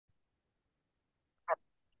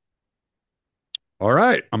All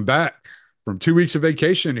right, I'm back from 2 weeks of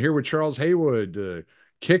vacation here with Charles Haywood to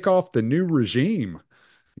kick off the new regime.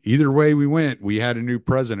 Either way we went, we had a new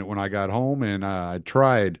president when I got home, and I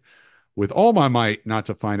tried with all my might not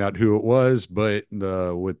to find out who it was. But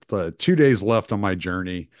with 2 days left on my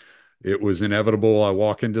journey, it was inevitable. I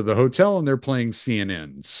walk into the hotel and they're playing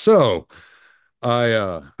CNN. So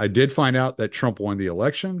I did find out that Trump won the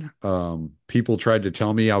election. People tried to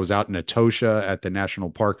tell me I was out in Etosha at the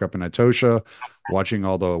national park up in Etosha, watching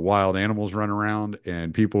all the wild animals run around,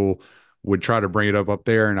 and people would try to bring it up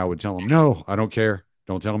there, and I would tell them, "No, I don't care.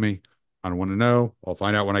 Don't tell me. I don't want to know. I'll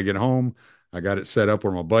find out when I get home." I got it set up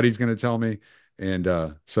where my buddy's going to tell me, and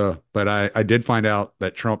but I did find out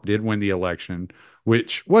that Trump did win the election,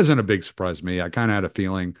 which wasn't a big surprise to me. I kind of had a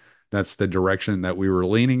feeling that's the direction that we were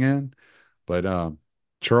leaning in. But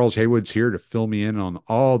Charles Haywood's here to fill me in on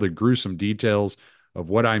all the gruesome details of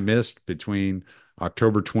what I missed between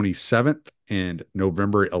October 27th and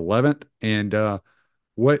November 11th, and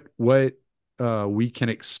what we can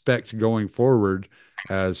expect going forward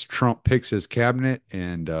as Trump picks his cabinet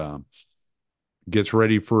and gets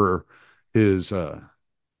ready for his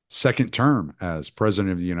second term as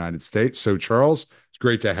president of the United States. So, Charles, it's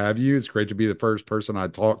great to have you. It's great to be the first person I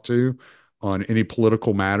talk to on any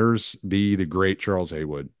political matters, be the great Charles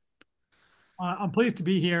Haywood. I'm pleased to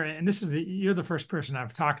be here, and you're the first person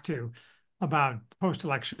I've talked to about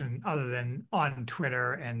post-election, other than on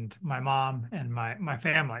Twitter and my mom and my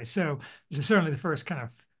family. So this is certainly the first kind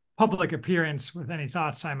of public appearance with any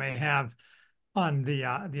thoughts I may have on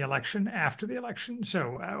the election after the election.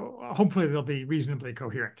 So hopefully they'll be reasonably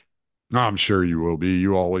coherent. I'm sure you will be.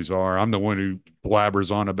 You always are. I'm the one who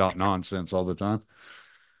blabbers on about nonsense all the time.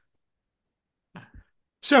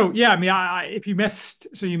 So yeah, I mean, if you missed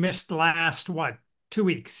the last what 2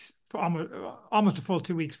 weeks, for almost a full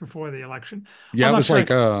 2 weeks before the election. Yeah, I'm it not was sure.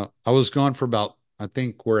 like I was gone for about, I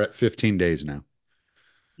think we're at 15 days now.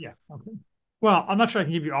 Yeah. Okay. Well, I'm not sure I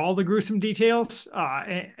can give you all the gruesome details.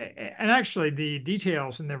 And actually, the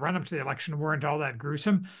details in the run-up to the election weren't all that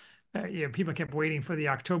gruesome. People kept waiting for the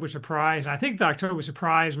October surprise. I think the October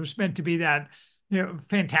surprise was meant to be that,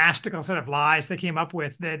 fantastical set of lies they came up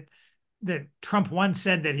with that Trump once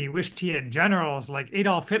said that he wished he had generals like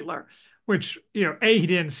Adolf Hitler, which, A, he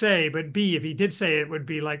didn't say, but B, if he did say it, would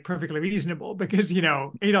be like perfectly reasonable because,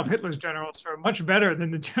 Adolf Hitler's generals are much better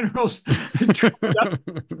than the generals that Trump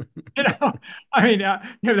you know, I mean,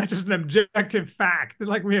 that's just an objective fact.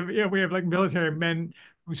 Like we have like military men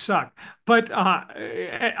who suck. But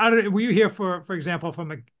I don't. Were you here for example,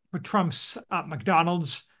 for Trump's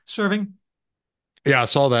McDonald's serving? Yeah, I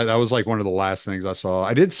saw that. That was like one of the last things I saw.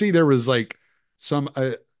 I did see there was like some,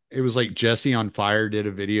 it was like Jesse on Fire did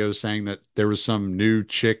a video saying that there was some new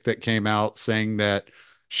chick that came out saying that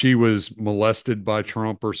she was molested by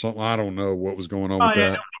Trump or something. I don't know what was going on Oh with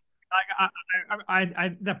yeah, that.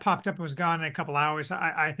 I that popped up and was gone in a couple hours.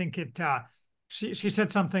 I think it. She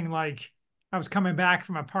said something like, "I was coming back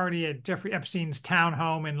from a party at Jeffrey Epstein's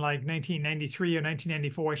townhome in like 1993 or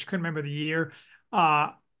 1994." She couldn't remember the year.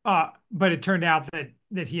 But it turned out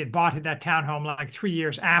that he had bought that townhome like 3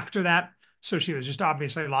 years after that. So she was just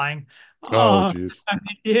obviously lying. Oh, Uh, geez.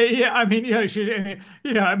 yeah. I mean,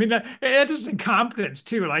 I mean, it's just incompetence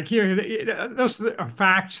too. Like those are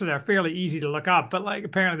facts that are fairly easy to look up, but like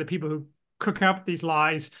apparently the people who cook up these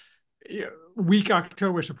lies, weak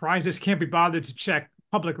October surprises can't be bothered to check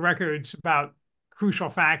public records about crucial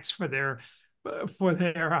facts for their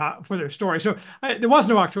story. So there was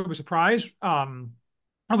no October surprise.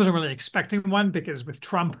 I wasn't really expecting one because with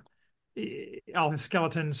Trump, all his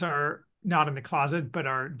skeletons are not in the closet, but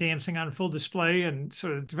are dancing on full display. And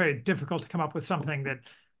so it's very difficult to come up with something that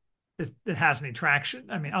has any traction.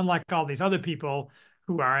 I mean, unlike all these other people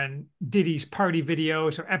who are in Diddy's party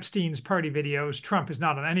videos or Epstein's party videos, Trump is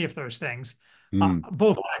not on any of those things, Mm.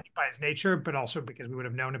 both by his nature, but also because we would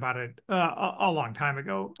have known about it a long time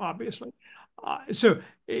ago, obviously. There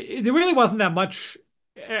really wasn't that much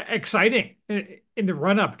exciting in the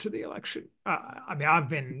run up to the election. I mean, I've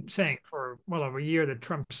been saying for well over a year that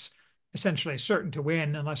Trump's essentially certain to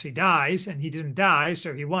win unless he dies, and he didn't die,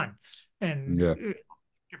 so he won. And Yeah.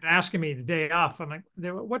 kept asking me the day off, I'm like,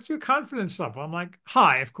 "What's your confidence level?" I'm like,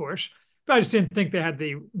 "High, of course," but I just didn't think they had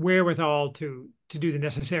the wherewithal to do the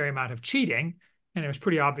necessary amount of cheating. And it was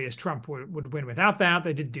pretty obvious Trump would win without that.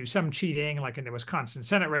 They did do some cheating, like in the Wisconsin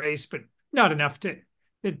Senate race, but not enough to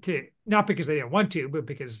not because they didn't want to, but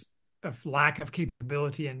because of lack of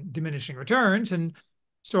capability and diminishing returns. And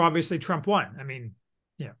so obviously Trump won. I mean,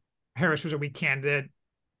 Harris was a weak candidate.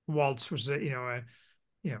 Waltz was you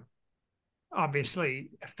know,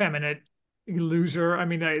 obviously effeminate, loser. I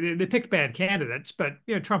mean, they picked bad candidates, but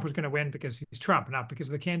Trump was going to win because he's Trump, not because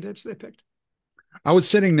of the candidates they picked. I was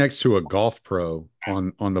sitting next to a golf pro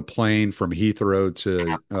on the plane from Heathrow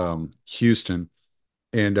to Houston,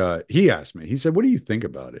 and he asked me. He said, "What do you think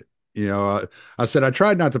about it?" I said I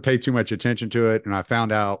tried not to pay too much attention to it, and I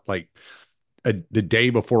found out like the day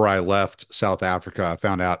before I left South Africa, I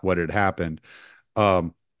found out what had happened.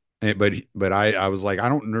 Um, but I was like, I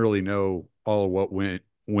don't really know all of what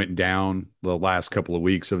went down the last couple of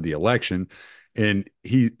weeks of the election. And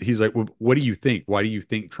he's like, well, what do you think? Why do you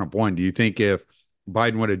think Trump won? Do you think if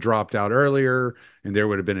Biden would have dropped out earlier and there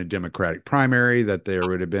would have been a Democratic primary, that there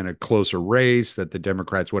would have been a closer race, that the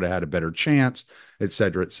Democrats would have had a better chance, et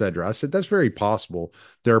cetera, et cetera? I said, that's very possible.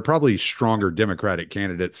 There are probably stronger Democratic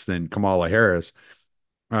candidates than Kamala Harris.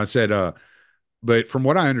 I said, but from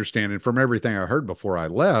what I understand and from everything I heard before I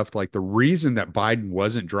left, like the reason that Biden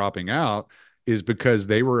wasn't dropping out is because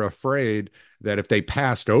they were afraid that if they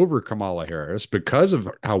passed over Kamala Harris because of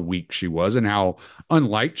how weak she was and how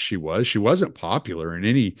unliked she wasn't popular in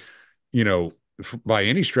any, you know, by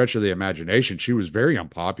any stretch of the imagination. She was very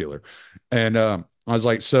unpopular. And I was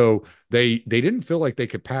like, so they didn't feel like they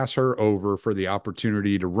could pass her over for the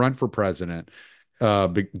opportunity to run for president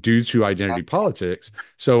due to identity politics.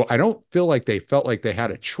 So I don't feel like they felt like they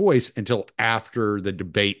had a choice until after the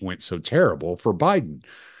debate went so terrible for Biden.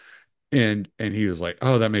 And he was like,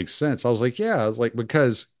 "Oh, that makes sense." I was like, "Yeah." I was like,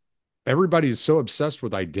 because everybody is so obsessed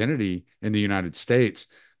with identity in the United States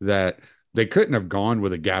that they couldn't have gone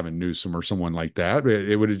with a Gavin Newsom or someone like that.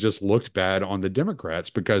 It would have just looked bad on the Democrats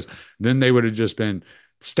because then they would have just been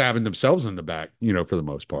stabbing themselves in the back, for the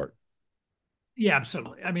most part. Yeah,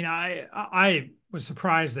 absolutely. I mean, I was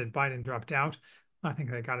surprised that Biden dropped out. I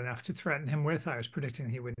think they got enough to threaten him with. I was predicting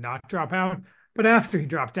he would not drop out, but after he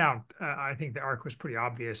dropped out, I think the arc was pretty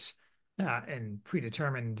obvious and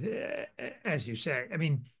predetermined, as you say. I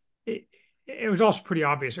mean, it, it was also pretty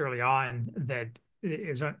obvious early on that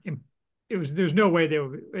it was there's no way they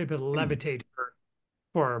would be able to levitate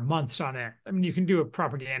for months on end. I mean, you can do a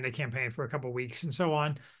propaganda campaign for a couple of weeks and so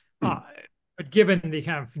on, uh, but given the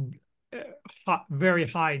kind of very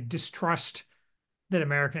high distrust that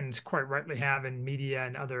Americans quite rightly have in media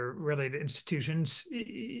and other related institutions,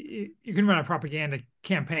 you can run a propaganda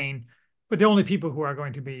campaign, but the only people who are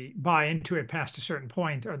going to be buy into it past a certain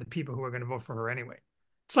point are the people who are going to vote for her anyway.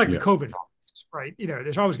 It's like the Yeah. COVID, right?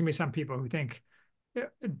 There's always going to be some people who think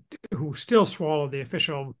who still swallow the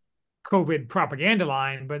official COVID propaganda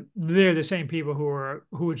line, but they're the same people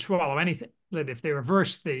who would swallow anything. That if they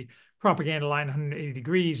reverse the propaganda line 180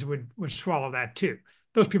 degrees would swallow that too.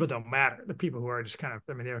 Those people don't matter. The people who are just kind of,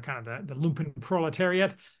 I mean, they're kind of the lumpen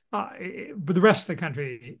proletariat. But the rest of the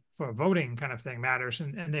country for voting kind of thing matters,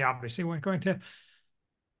 and they obviously weren't going to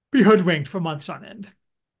be hoodwinked for months on end.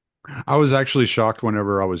 I was actually shocked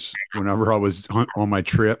whenever I was on my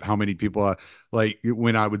trip, how many people like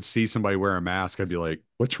when I would see somebody wear a mask, I'd be like,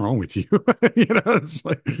 "What's wrong with you?" It's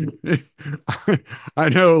like I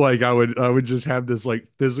know, like I would just have this like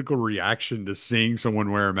physical reaction to seeing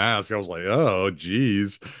someone wear a mask. I was like, "Oh,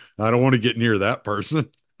 geez, I don't want to get near that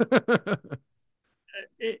person."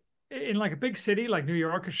 In like a big city like New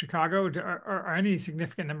York or Chicago, are any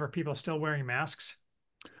significant number of people still wearing masks?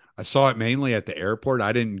 I saw it mainly at the airport.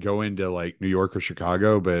 I didn't go into like New York or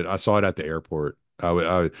Chicago, but I saw it at the airport.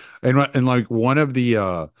 And like one of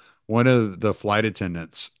the flight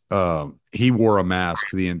attendants, he wore a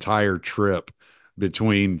mask the entire trip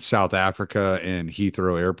between South Africa and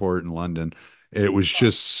Heathrow Airport in London. It was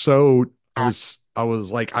just so I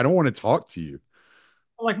was like, I don't want to talk to you.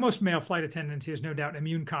 Like most male flight attendants, he is no doubt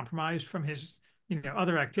immune compromised from his,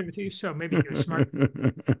 other activities. So maybe he was smart.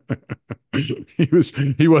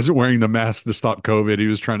 He wasn't wearing the mask to stop COVID. He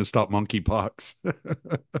was trying to stop monkeypox.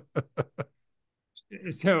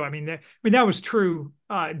 So I mean that was true.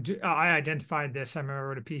 I identified this. I remember I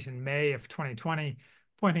wrote a piece in May of 2020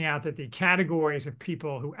 pointing out that the categories of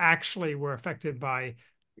people who actually were affected by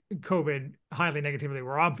COVID highly negatively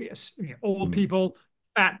were obvious. I mean, old Mm, people,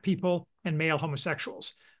 fat people, and male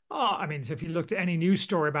homosexuals. I mean, so if you looked at any news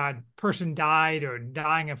story about person died or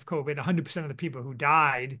dying of COVID, 100% of the people who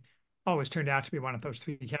died always turned out to be one of those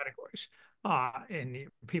three categories. And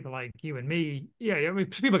people like you and me, yeah, I mean,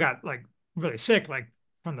 people got like really sick, like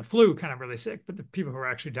from the flu, kind of really sick, but the people who are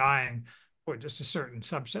actually dying were just a certain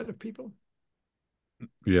subset of people.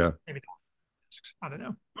 yeah. Maybe I don't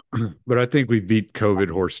know. But I think we beat COVID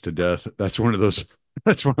horse to death. That's one of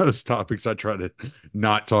those topics I try to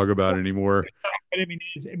not talk about anymore. But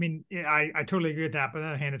yeah, I totally agree with that. But on the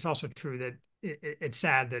other hand, it's also true that it's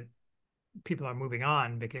sad that people are moving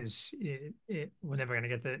on because we're never going to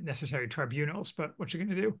get the necessary tribunals. But what you're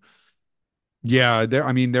going to do? Yeah, there.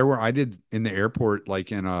 I mean, there were. I did in the airport,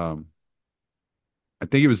 like in I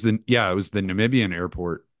think it was it was the Namibian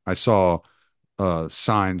airport. I saw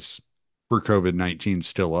signs for COVID-19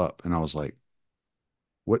 still up, and I was like,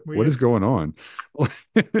 what is Weird. going on?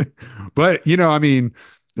 But I mean,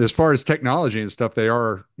 as far as technology and stuff, they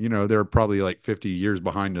are, they're probably like 50 years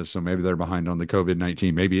behind us. So maybe they're behind on the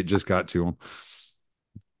COVID-19. Maybe it just got to them.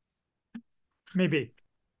 Maybe.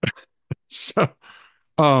 So,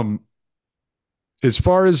 um, as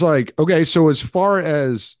far as like, okay, so as far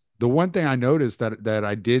as the one thing I noticed that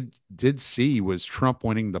I did see was Trump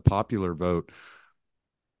winning the popular vote.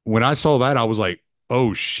 When I saw that, I was like,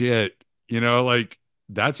 oh shit, like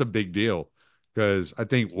that's a big deal because I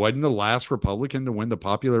think wasn't the last Republican to win the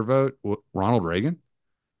popular vote Ronald Reagan?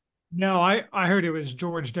 No, I heard it was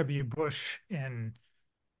George W. Bush in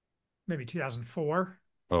maybe 2004.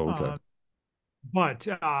 Oh, okay. Uh, but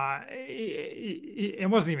it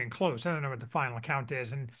wasn't even close. I don't know what the final count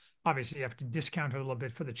is, and obviously you have to discount it a little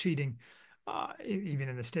bit for the cheating. Even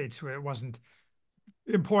in the states where it wasn't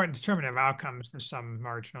important determinative outcomes, there's some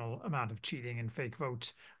marginal amount of cheating and fake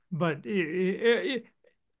votes. But it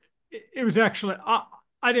was actually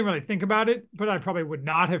I didn't really think about it, but I probably would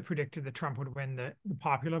not have predicted that Trump would win the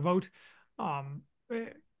popular vote. Um, eh,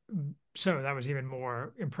 so that was even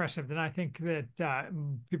more impressive than I think that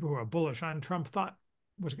people who are bullish on Trump thought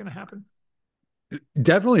was going to happen.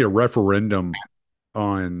 Definitely a referendum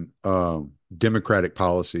on democratic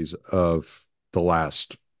policies of the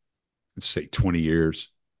last, let's say, 20 years.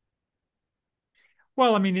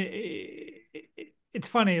 Well, I mean, it's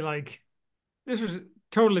funny. Like this was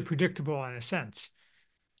totally predictable in a sense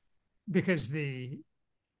because the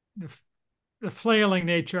the flailing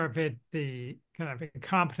nature of it, the kind of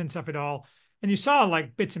incompetence of it all. And you saw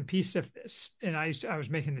like bits and pieces of this. And I was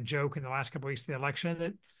making the joke in the last couple of weeks of the election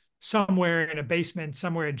that somewhere in a basement,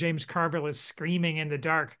 somewhere James Carville is screaming in the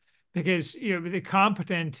dark because the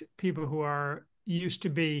competent people who are used to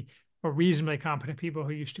be or reasonably competent people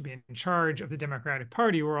who used to be in charge of the Democratic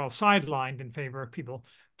Party were all sidelined in favor of people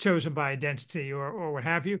chosen by identity or what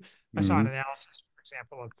have you. I saw an Hmm. analysis, for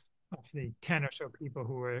example, of the 10 or so people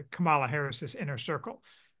who were Kamala Harris's inner circle.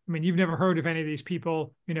 I mean, you've never heard of any of these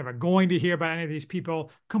people. You're never going to hear about any of these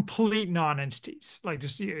people. Complete non-entities, like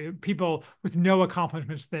just people with no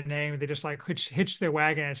accomplishments to their name. They just like hitch their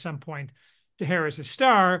wagon at some point to Harris's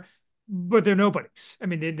star, but they're nobodies. I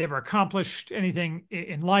mean, they never accomplished anything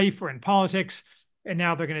in life or in politics, and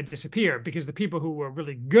now they're going to disappear because the people who were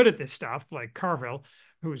really good at this stuff, like Carville,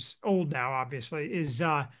 who's old now, obviously, is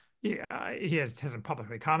hasn't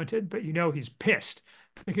publicly commented, but he's pissed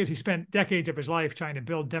because he spent decades of his life trying to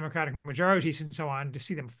build Democratic majorities and so on to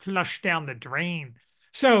see them flush down the drain.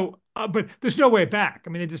 So, but there's no way back. I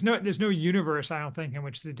mean, there's no universe, I don't think, in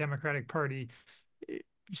which the Democratic Party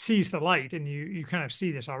sees the light, and you kind of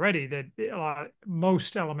see this already that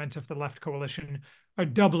most elements of the left coalition are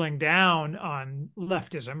doubling down on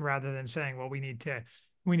leftism rather than saying, well, we need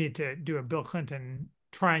to do a Bill Clinton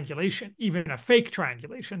triangulation, even a fake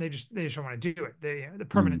triangulation. They just don't want to do it. The Hmm.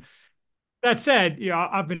 permanent. That said,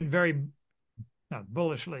 I've been very not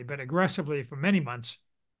bullishly but aggressively for many months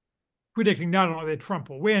predicting not only that Trump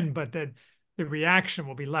will win, but that the reaction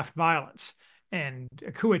will be left violence and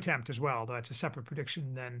a coup attempt as well, though it's a separate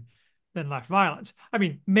prediction than left violence. I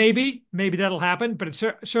mean, maybe that'll happen, but it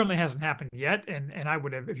certainly hasn't happened yet. And I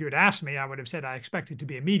would have, if you had asked me, I would have said I expect it to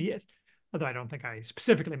be immediate. Although I don't think I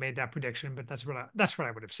specifically made that prediction, but that's what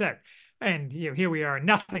I would have said. And here we are,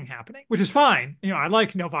 nothing happening, which is fine. I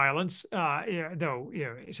like no violence, though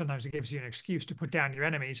sometimes it gives you an excuse to put down your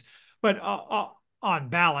enemies. But on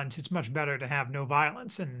balance, it's much better to have no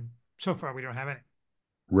violence, and so far we don't have any.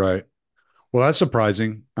 Right. Well, that's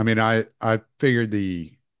surprising. I mean, I figured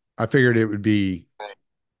it would be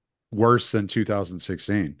worse than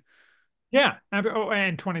 2016. Yeah,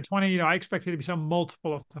 and 2020, I expected to be some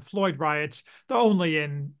multiple of the Floyd riots, though only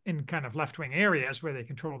in kind of left-wing areas where they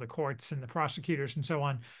control the courts and the prosecutors and so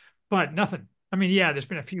on, but nothing. I mean, yeah, there's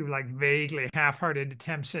been a few like vaguely half-hearted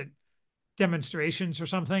attempts at demonstrations or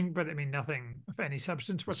something, but I mean, nothing of any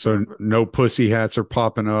substance So whatsoever. no pussy hats are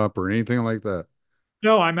popping up or anything like that.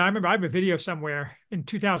 No, I remember I have a video somewhere in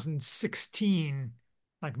 2016,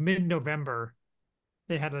 like mid-November.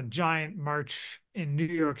 They had a giant march in New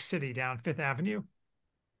York City down Fifth Avenue.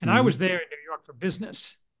 And I Hmm. was there in New York for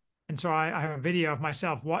business. And so I have a video of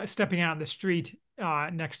myself stepping out in the street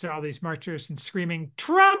next to all these marchers and screaming,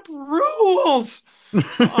 Trump rules!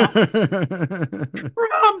 Uh,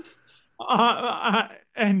 Trump!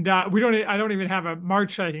 And I don't even have a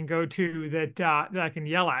march I can go to that I can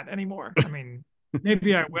yell at anymore. I mean,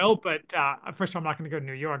 maybe I will, but first of all, I'm not going to go to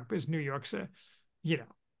New York because New York's a, you know,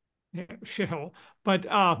 shithole. But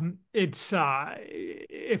it's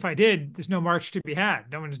if I did, there's no march to be had.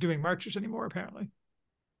 No one's doing marches anymore, apparently.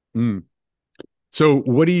 Mm. So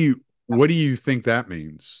what do you think that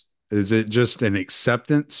means? Is it just an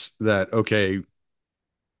acceptance that okay,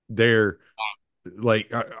 they're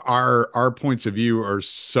like our points of view are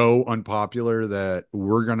so unpopular that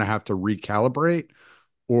we're going to have to recalibrate,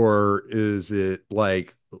 or is it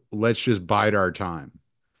like let's just bide our time?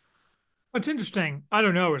 What's interesting, I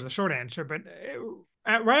don't know, is the short answer, but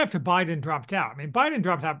right after Biden dropped out, I mean, Biden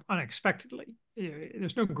dropped out unexpectedly.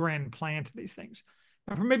 There's no grand plan to these things.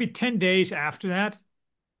 And for maybe 10 days after that,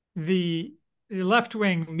 the, the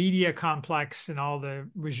left-wing media complex and all the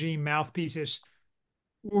regime mouthpieces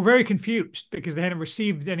were very confused because they hadn't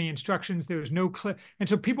received any instructions. There was no clear, and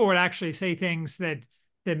so people would actually say things that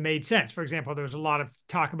made sense. For example, there was a lot of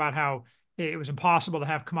talk about how it was impossible to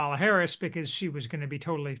have Kamala Harris because she was going to be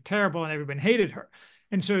totally terrible and everyone hated her.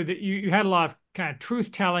 And so that you had a lot of kind of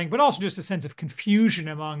truth telling, but also just a sense of confusion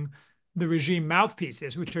among the regime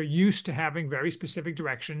mouthpieces, which are used to having very specific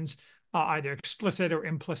directions, either explicit or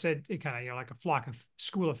implicit, kind of like a flock of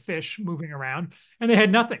school of fish moving around. And they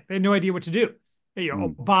had nothing. They had no idea what to do.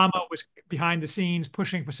 Mm, Obama was behind the scenes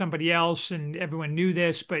pushing for somebody else, and everyone knew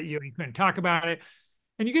this, but you couldn't talk about it.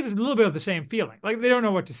 And you get a little bit of the same feeling, like they don't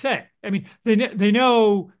know what to say. I mean, they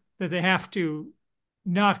know that they have to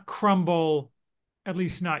not crumble, at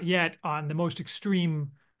least not yet, on the most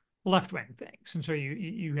extreme left wing things. And so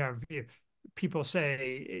you have people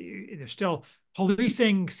say they're still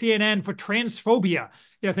policing CNN for transphobia,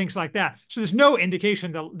 things like that. So there's no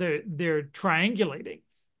indication that they're triangulating.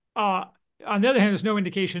 Uh, on the other hand, there's no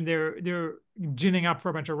indication they're ginning up for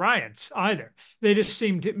a bunch of riots either. They just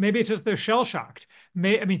seem to, maybe it's just they're shell shocked.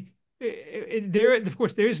 I mean, there of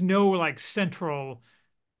course there is no like central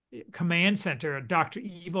command center, a Dr.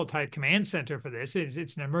 Evil type command center for this.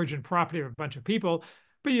 It's an emergent property of a bunch of people.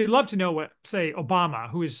 But you'd love to know what, say, Obama,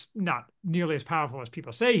 who is not nearly as powerful as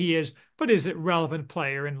people say he is, but is a relevant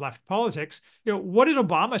player in left politics. What is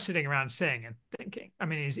Obama sitting around saying and thinking? I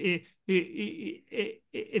mean,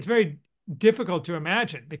 it's very difficult to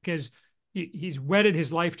imagine because he's wedded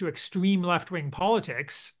his life to extreme left-wing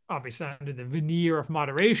politics, obviously under the veneer of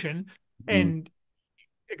moderation. mm, And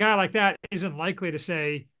a guy like that isn't likely to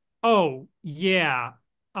say, "Oh yeah,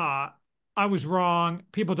 uh, I was wrong.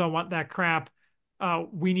 People don't want that crap.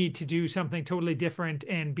 We need to do something totally different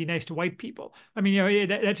and be nice to white people." I mean,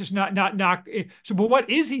 that's just not. So, but what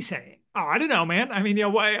is he saying? Oh, I don't know, man. I mean,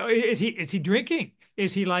 is he drinking?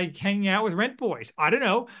 Is he like hanging out with rent boys? I don't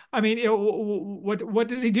know. I mean, what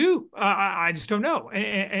did he do? I just don't know,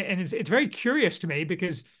 and it's very curious to me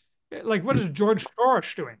because like what is George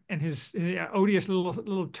Soros doing and his odious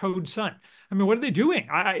little toad son? I mean, what are they doing?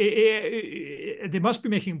 They must be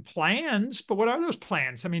making plans, but what are those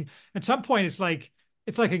plans? I mean, at some point, it's like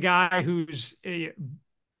a guy who's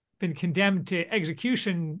been condemned to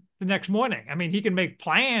execution the next morning. I mean, he can make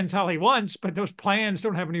plans how he wants, but those plans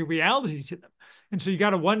don't have any reality to them, and so you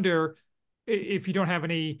got to wonder if you don't have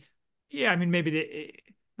any. Yeah, I mean, maybe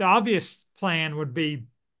the obvious plan would be,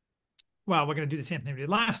 well, we're going to do the same thing we did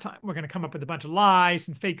last time. We're going to come up with a bunch of lies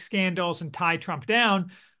and fake scandals and tie Trump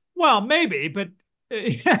down. Well, maybe, but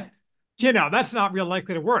that's not real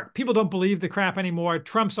likely to work. People don't believe the crap anymore.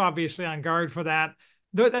 Trump's obviously on guard for that.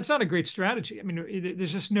 That's not a great strategy. I mean,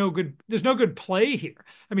 there's just no good. There's no good play here.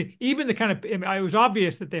 I mean, even the kind of. I mean, it was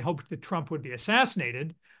obvious that they hoped that Trump would be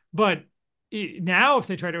assassinated, but now if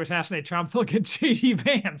they try to assassinate Trump, they'll get JD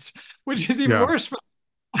Vance, which is even yeah. worse for.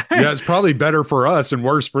 Yeah, it's probably better for us and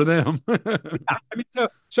worse for them. I mean,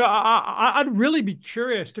 so I'd really be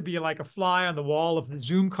curious to be like a fly on the wall of the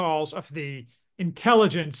Zoom calls of the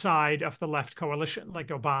intelligent side of the left coalition, like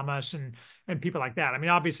Obama's and people like that. I mean,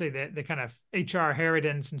 obviously the kind of HR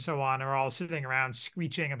Harridans and so on are all sitting around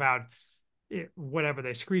screeching about whatever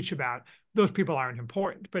they screech about. Those people aren't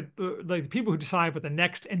important, but like the people who decide what the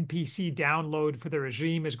next NPC download for the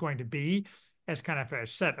regime is going to be as kind of a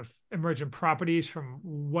set of emergent properties from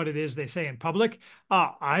what it is they say in public.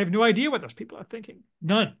 I have no idea what those people are thinking.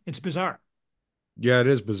 None. It's bizarre. Yeah, it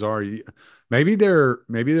is bizarre. Maybe they're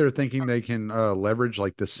thinking they can leverage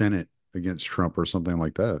like the Senate against Trump or something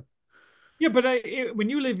like that. Yeah, but when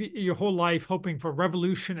you live your whole life hoping for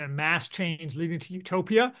revolution and mass change leading to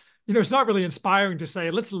utopia, it's not really inspiring to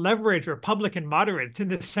say, let's leverage Republican moderates in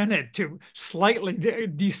the Senate to slightly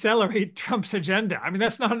decelerate Trump's agenda. I mean,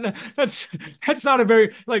 that's not a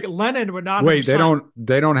very like Lenin would not Wait, have signed.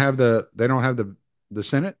 they don't have the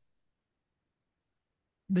Senate?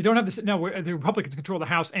 They don't have this. No, the Republicans control the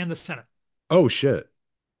House and the Senate. Oh shit.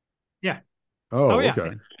 Yeah. Oh Oh, yeah.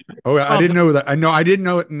 okay. Oh, I Um, didn't know that. I know I didn't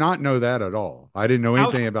know not know that at all. I didn't know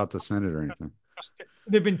House, anything about the Senate or anything.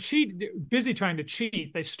 they've been busy trying to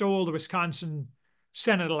cheat. They stole the Wisconsin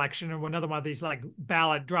Senate election, and another one of these like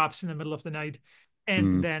ballot drops in the middle of the night.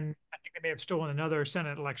 And Mm. then I think they may have stolen another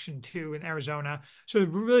Senate election too in Arizona. So it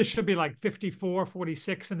really should be like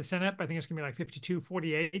 54-46 in the Senate, but I think it's gonna be like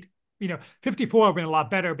 52-48. 54 have been a lot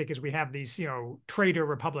better because we have these, traitor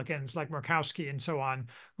Republicans like Murkowski and so on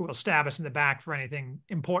who will stab us in the back for anything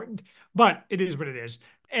important. But it is what it is.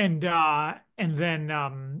 And then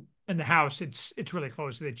in the House, it's really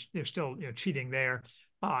close. They're still cheating there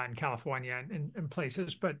in California and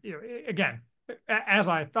places. But again, as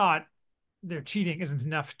I thought, their cheating isn't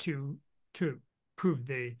enough to prove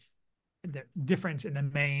the difference in the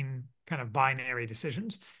main kind of binary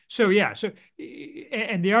decisions. So yeah,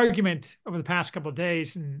 and the argument over the past couple of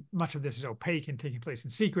days, and much of this is opaque and taking place in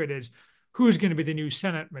secret, is who's going to be the new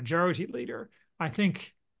Senate Majority Leader. I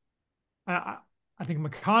think I, I think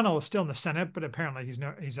McConnell is still in the Senate, but apparently he's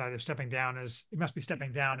either stepping down as he must be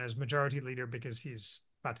stepping down as Majority Leader because he's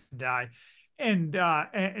about to die, and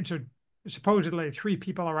so supposedly three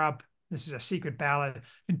people are up. This is a secret ballot,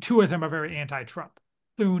 and two of them are very anti-Trump,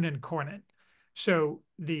 Thune and Cornyn. So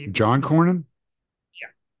John Cornyn? yeah,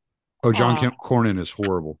 Oh, uh, Cornyn is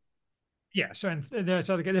horrible. yeah.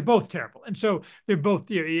 They're both terrible, and so they're both.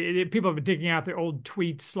 People have been digging out their old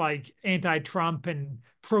tweets like anti-Trump and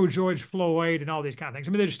pro George Floyd and all these kind of things.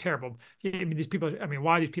 I mean, they're just terrible. I mean, these people. I mean,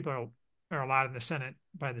 why these people are allowed in the Senate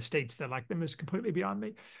by the states that like them is completely beyond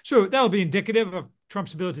me. So that'll be indicative of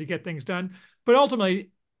Trump's ability to get things done. But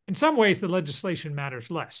ultimately, in some ways, the legislation matters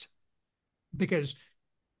less because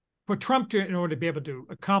for Trump to, in order to be able to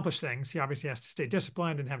accomplish things, he obviously has to stay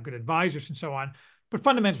disciplined and have good advisors and so on, but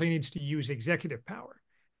fundamentally needs to use executive power.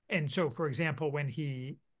 And so, for example, when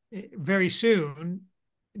he very soon,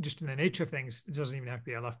 just in the nature of things, it doesn't even have to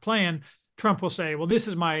be a left plan. Trump will say, "Well, this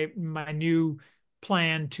is my new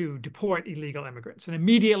plan to deport illegal immigrants," and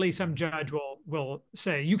immediately some judge will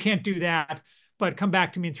say, "You can't do that." But come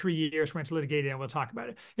back to me in 3 years when it's litigated and we'll talk about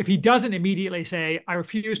it. If he doesn't immediately say, I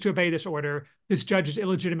refuse to obey this order, this judge is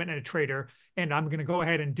illegitimate and a traitor, and I'm going to go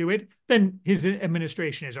ahead and do it, then his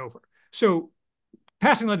administration is over. So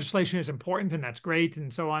passing legislation is important and that's great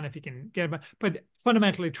and so on if you can get it. But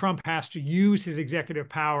fundamentally, Trump has to use his executive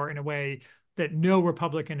power in a way that no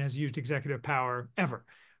Republican has used executive power ever,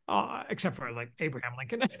 except for like Abraham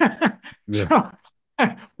Lincoln. Yeah. So,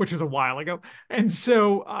 which was a while ago. And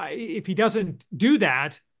so, if he doesn't do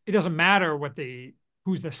that, it doesn't matter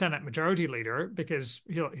who's the Senate Majority Leader because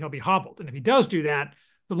he'll be hobbled. And if he does do that,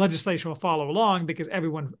 the legislation will follow along because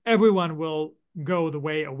everyone will go the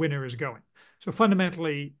way a winner is going. So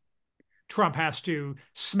fundamentally, Trump has to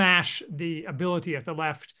smash the ability of the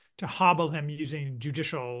left to hobble him using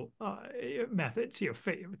judicial methods,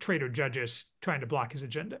 traitor judges trying to block his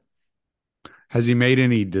agenda. Has he made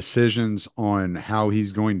any decisions on how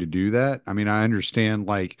he's going to do that? I mean, I understand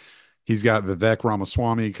like he's got Vivek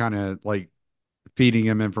Ramaswamy kind of like feeding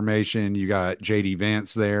him information. You got JD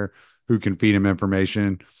Vance there who can feed him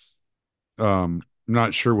information. I'm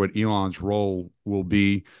not sure what Elon's role will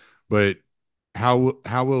be, but how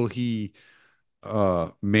will he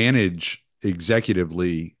manage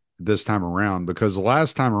executively this time around? Because the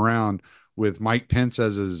last time around with Mike Pence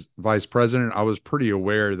as his vice president, I was pretty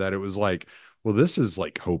aware that it was like, well, this is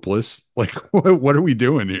like hopeless. Like, what are we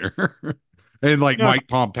doing here? And like No, Mike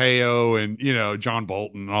Pompeo and John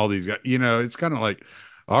Bolton and all these guys, it's kind of like,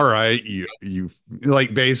 all right, you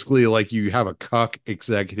like basically like you have a cuck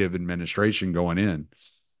executive administration going in.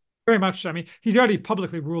 very much. I mean, he's already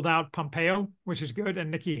publicly ruled out Pompeo, which is good,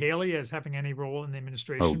 and Nikki Haley as having any role in the Oh,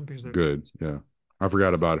 administration because they're good. Yeah. I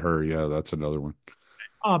forgot about her. Yeah, that's another one.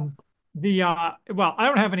 um well, I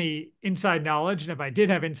don't have any inside knowledge, and if I did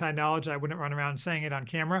have inside knowledge, I wouldn't run around saying it on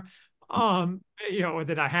camera. Or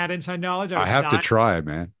that I had inside knowledge, I I would be have to lying. try,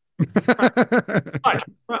 man. But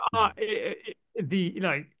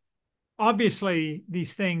obviously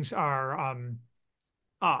these things are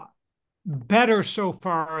uh, better so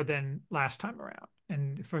far than last time around.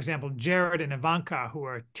 And for example, Jared and Ivanka, who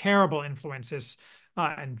are terrible influences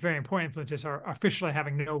and very important influences, are officially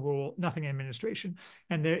having no rule, nothing in administration.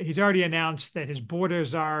 And he's already announced that his border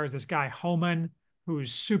czar is this guy Homan,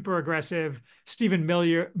 who's super aggressive. Stephen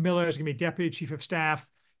Miller is going to be deputy chief of staff.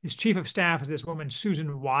 His chief of staff is this woman,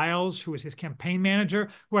 Susan Wiles, who is his campaign manager,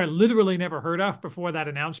 who I literally never heard of before that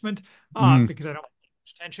announcement Mm. because I don't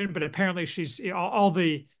pay attention. But apparently, she's all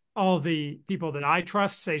the people that I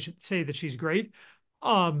trust say that she's great.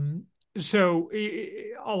 Um, so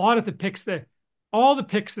a lot of the picks that all the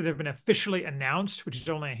picks that have been officially announced, which is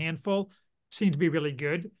only a handful, seem to be really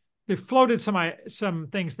good. they floated some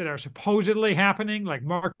things that are supposedly happening, like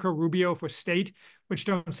Marco Rubio for state, which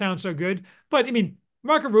don't sound so good. But I mean,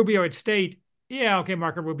 Marco Rubio at state, yeah, okay,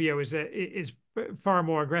 Marco Rubio is far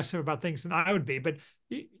more aggressive about things than I would be. But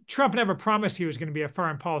Trump never promised he was going to be a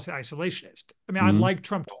foreign policy isolationist. I mean, I Mhm. like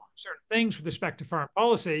Trump to certain things with respect to foreign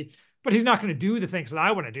policy, but he's not going to do the things that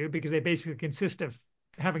I want to do because they basically consist of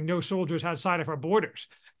having no soldiers outside of our borders.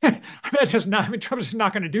 That's just not. I mean, Trump's just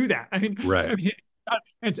not going to do that. Right.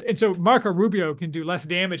 And so Marco Rubio can do less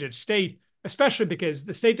damage at state, especially because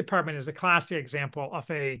the State Department is a classic example of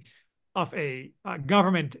a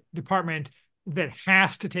government department that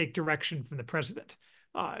has to take direction from the president,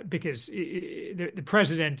 because the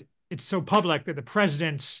president, it's so public that the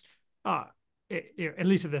president's at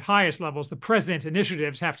least at the highest levels, the president's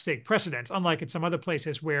initiatives have to take precedence, unlike in some other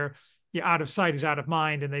places where out of sight is out of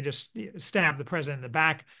mind and they just stab the president in the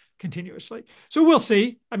back continuously. So we'll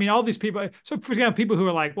see. I mean, all these people. So, for example, people who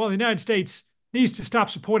are like, well, the United States needs to stop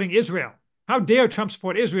supporting Israel. How dare Trump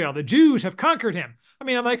support Israel? The Jews have conquered him. I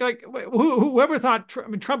mean, I'm like whoever thought, I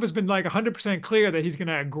mean, Trump has been like 100% clear that he's going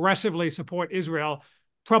to aggressively support Israel,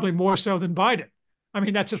 probably more so than Biden. I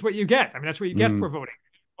mean, that's just what you get. I mean, that's what you get for Mm. voting.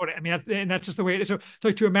 I mean, that's just the way it is. So, it's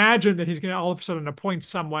like to imagine that he's going to all of a sudden appoint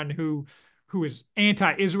someone who is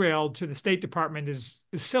anti-Israel to the State Department is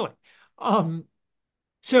silly. Um,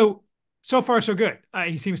 so so far so good.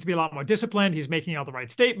 He seems to be a lot more disciplined. He's making all the right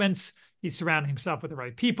statements. He's surrounding himself with the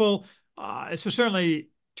right people. So certainly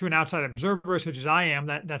to an outside observer, such as I am,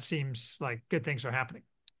 that seems like good things are happening.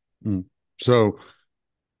 Mm. So,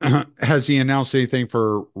 has he announced anything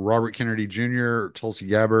for Robert Kennedy Jr., Tulsi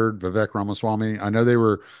Gabbard, Vivek Ramaswamy? I know they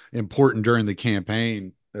were important during the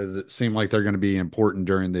campaign. Does it seem like they're going to be important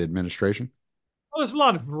during the administration? Well, there's a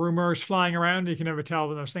lot of rumors flying around. You can never tell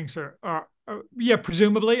when those things are yeah,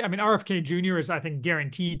 presumably. I mean, RFK Jr. is, I think,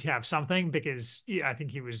 guaranteed to have something because I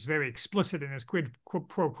think he was very explicit in his quid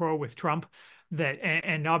pro quo with Trump.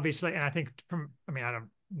 And obviously, and I think I mean, I don't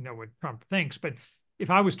know what Trump thinks, but if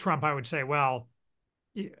I was Trump, I would say, well,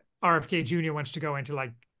 RFK Jr. wants to go into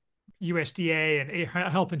like USDA and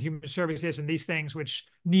Health and Human Services and these things, which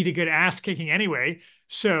need a good ass kicking anyway.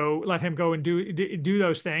 So let him go and do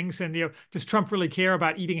those things. And does Trump really care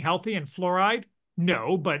about eating healthy and fluoride?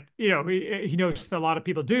 No, but he knows that a lot of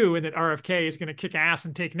people do, and that RFK is going to kick ass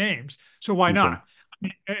and take names. So why Okay. not?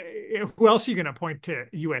 Who else are you going to point to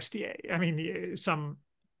USDA? I mean, some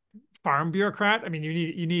farm bureaucrat. I mean,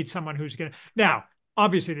 you need someone who's going to now.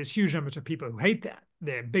 Obviously, there's huge numbers of people who hate that.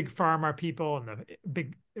 The big farmer people and the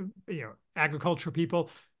big, agriculture people.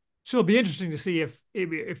 So it'll be interesting to see if,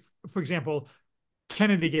 for example,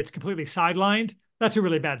 Kennedy gets completely sidelined. That's a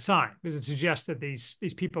really bad sign because it suggests that these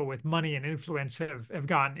people with money and influence have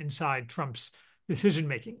gotten inside Trump's decision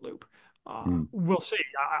making loop. Mm. We'll see.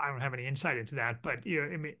 I don't have any insight into that, but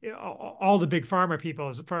I mean, all the big pharma people,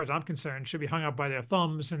 as far as I'm concerned, should be hung up by their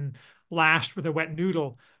thumbs and lashed with a wet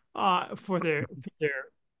noodle for their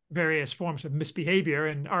various forms of misbehavior.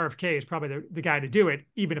 And RFK is probably the guy to do it,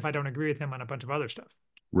 even if I don't agree with him on a bunch of other stuff.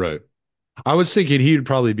 Right. I was thinking he'd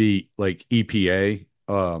probably be like EPA,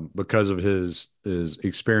 because of his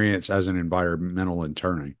experience as an environmental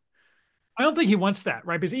attorney. I don't think he wants that,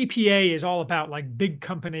 right? Because EPA is all about like big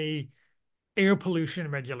company air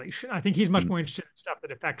pollution regulation. I think he's much Mm. more interested in stuff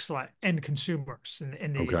that affects like end consumers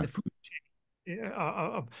and the Okay. food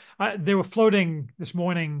chain. They were floating this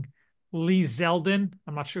morning Lee Zeldin.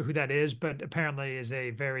 I'm not sure who that is, but apparently is a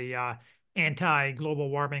very anti-global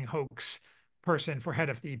warming hoax person for head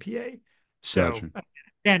of the EPA. So Gotcha.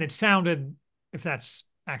 again, it sounded, if that's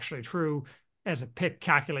actually true, as a pick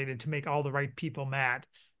calculated to make all the right people mad.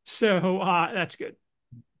 So that's good.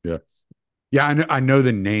 Yeah. Yeah, I know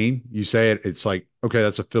the name. You say it, it's like, okay,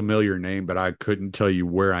 that's a familiar name, but I couldn't tell you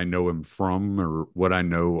where I know him from or what I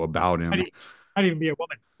know about him. Might even be a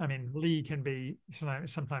woman. I mean, Lee can be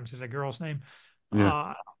sometimes is a girl's name. Yeah.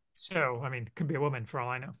 Uh, so I mean, could be a woman for all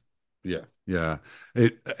I know. Yeah. Yeah.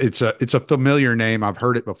 It's a familiar name. I've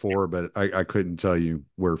heard it before, but I couldn't tell you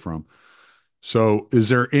where from. So is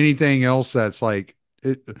there anything else that's like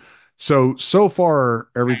it? So far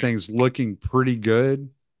everything's looking pretty good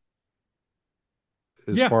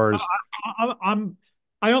as Yeah, far as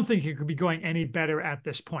I don't think it could be going any better at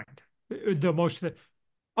this point. The most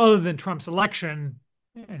other than Trump's election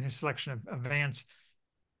and his selection of Vance,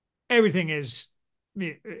 everything is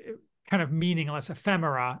kind of meaningless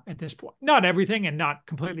ephemera at this point. Not everything and not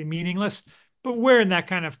completely meaningless, but we're in that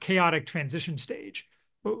kind of chaotic transition stage.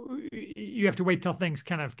 You have to wait till things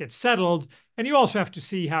kind of get settled, and you also have to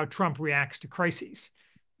see how Trump reacts to crises.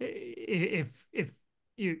 If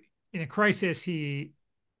you in a crisis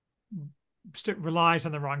relies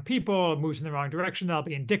on the wrong people, moves in the wrong direction, that'll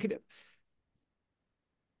be indicative.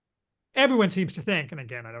 Everyone seems to think, and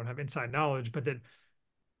again, I don't have inside knowledge, but that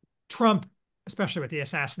Trump, especially with the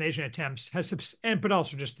assassination attempts, but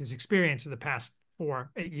also just his experience of the past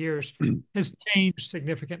 4, 8 years, has changed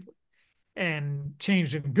significantly and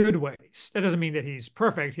changed in good ways. That doesn't mean that he's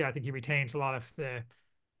perfect. Yeah, I think he retains a lot of the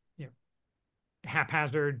you know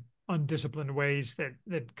haphazard, undisciplined ways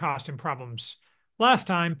that cost him problems last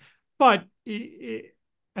time. But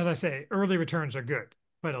as I say, early returns are good,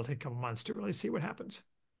 but it'll take a couple months to really see what happens.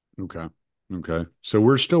 Okay. Okay. So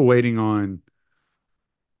we're still waiting on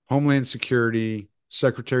Homeland Security,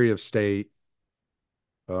 Secretary of State.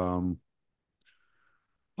 Um,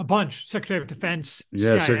 A bunch. Secretary of Defense,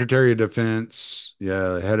 yeah, CIA. Secretary of Defense.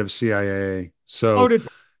 Yeah, head of CIA. Oh, So did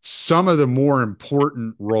some of the more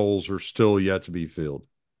important roles are still yet to be filled.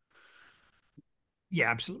 yeah,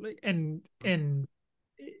 absolutely. And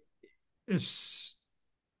it's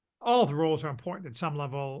all of the roles are important at some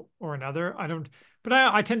level or another. I don't, but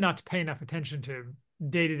I tend not to pay enough attention to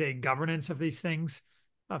day-to-day governance of these things,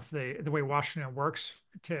 of the way Washington works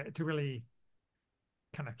to really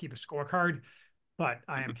kind of keep a scorecard. But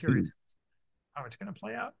I am curious how it's going to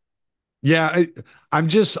play out. Yeah, I'm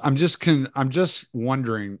just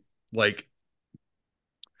wondering, like,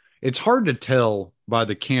 it's hard to tell by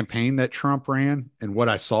the campaign that Trump ran and what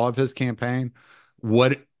I saw of his campaign,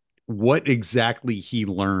 what what exactly he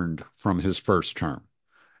learned from his first term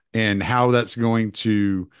and how that's going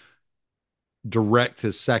to direct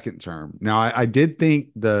his second term. Now, I did think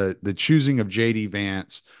the choosing of JD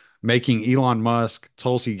Vance, making Elon Musk,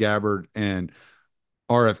 Tulsi Gabbard, and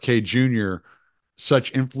RFK Jr.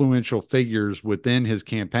 such influential figures within his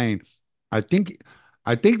campaign, I think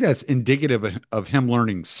I think that's indicative of him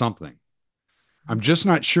learning something. I'm just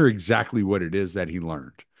not sure exactly what it is that he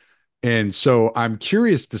learned. And so I'm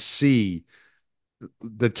curious to see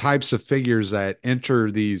the types of figures that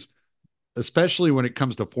enter these, especially when it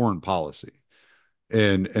comes to foreign policy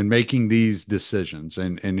and making these decisions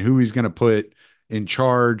and who he's going to put in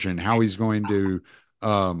charge and how he's going to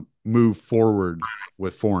move forward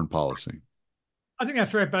with foreign policy. I think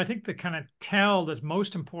that's right, but I think the kind of tell that's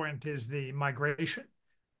most important is the migration.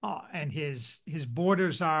 And his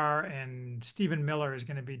borders are, and Stephen Miller is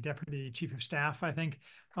going to be deputy chief of staff, I think.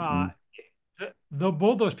 Uh, Mm.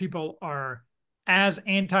 both those people are as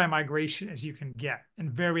anti-migration as you can get,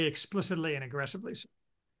 and very explicitly and aggressively so.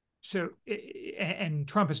 So, and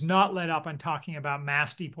Trump has not let up on talking about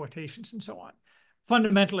mass deportations and so on.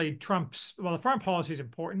 Fundamentally, well, the foreign policy is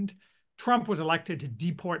important. Trump was elected to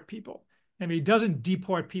deport people. And he doesn't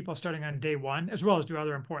deport people starting on day one, as well as do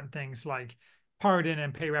other important things like pardon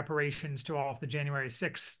and pay reparations to all of the January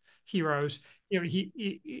 6th heroes.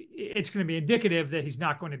 It's going to be indicative that he's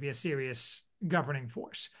not going to be a serious governing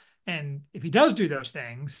force. And if he does do those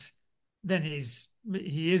things, then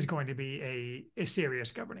he is going to be a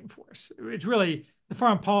serious governing force. It's really the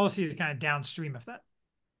foreign policy is kind of downstream of that.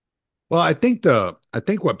 Well, I think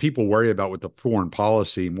what people worry about with the foreign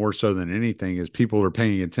policy more so than anything is people are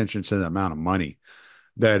paying attention to the amount of money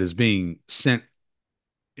that is being sent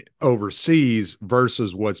overseas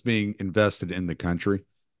versus what's being invested in the country.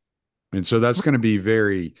 And so that's going to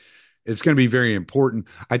be it's going to be very important.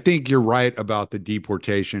 I think you're right about the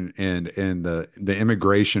deportation and the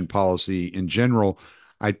immigration policy in general.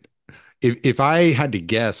 I if I had to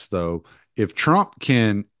guess though, if Trump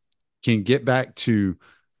can get back to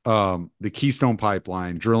the Keystone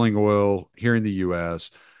Pipeline, drilling oil here in the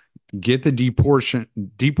U.S., get the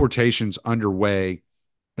deportations underway,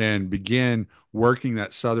 and begin working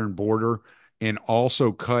that southern border, and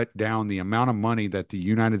also cut down the amount of money that the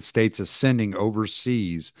United States is sending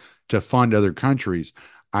overseas to fund other countries.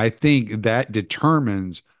 I think that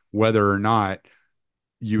determines whether or not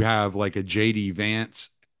you have like a JD Vance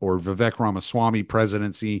or Vivek Ramaswamy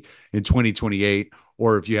presidency in 2028,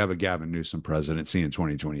 or if you have a Gavin Newsom presidency in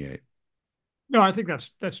 2028. No, I think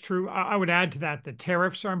that's true. I would add to that the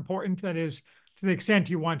tariffs are important. That is, to the extent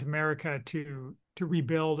you want America to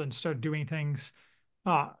rebuild and start doing things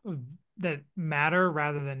uh, that matter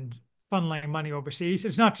rather than funneling money overseas.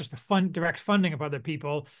 It's not just the direct funding of other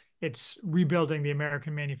people. It's rebuilding the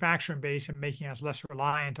American manufacturing base and making us less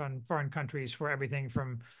reliant on foreign countries for everything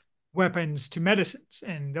from weapons to medicines.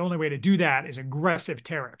 And the only way to do that is aggressive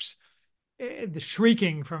tariffs. The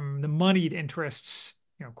shrieking from the moneyed interests,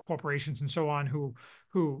 corporations and so on, who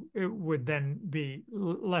would then be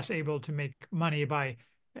less able to make money by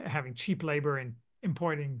having cheap labor and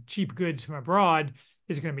importing cheap goods from abroad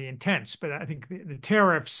is going to be intense. But I think the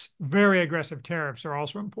tariffs, very aggressive tariffs, are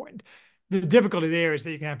also important. the difficulty there is that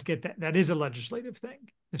you're gonna have to get that. That is a legislative thing.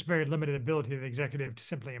 It's very limited ability of the executive to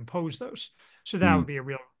simply impose those. So that Hmm. would be a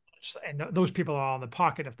real, and those people are on the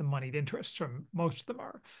pocket of the moneyed interests, or most of them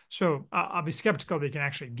are. So I'll be skeptical they can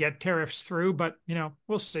actually get tariffs through, but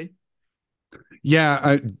we'll see.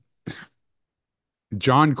 Yeah,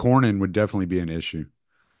 John Cornyn would definitely be an issue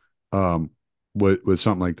um, with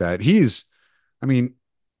something like that. I mean,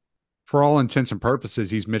 for all intents and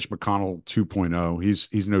purposes, he's Mitch McConnell 2.0.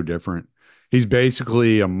 He's no different. He's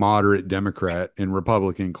basically a moderate Democrat in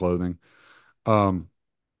Republican clothing. Um,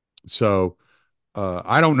 so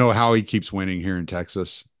I don't know how he keeps winning here in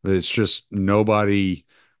Texas. It's just nobody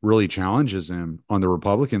really challenges him on the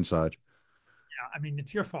Republican side. Yeah, I mean,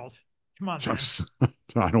 it's your fault. Come on, man.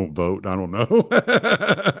 I don't vote. I don't know.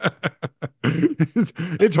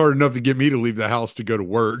 It's hard enough to get me to leave the house to go to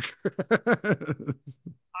work.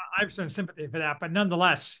 I have some sympathy for that, but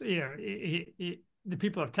nonetheless, the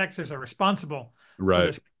people of Texas are responsible for Right.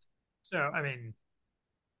 this. So, I mean,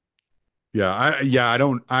 I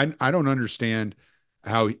don't understand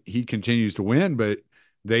how he continues to win, but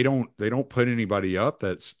they don't put anybody up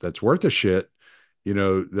that's worth a shit,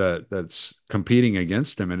 that's competing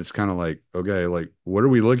against him. And it's kind of like, okay, like what are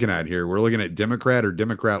we looking at here? We're looking at Democrat or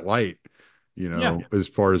Democrat light, yeah. as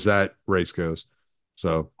far as that race goes.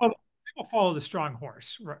 So Well, people follow the strong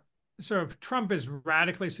horse, right? So if Trump is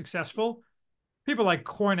radically successful, people like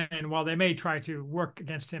Cornyn, while they may try to work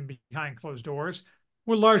against him behind closed doors,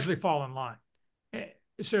 will largely fall in line. Eh,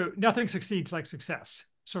 So nothing succeeds like success.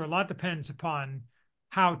 So a lot depends upon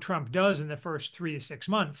how Trump does in the first 3 to 6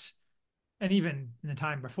 months, and even in the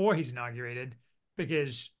time before he's inaugurated,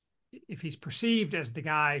 because if he's perceived as the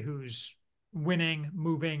guy who's winning,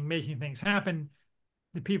 moving, making things happen,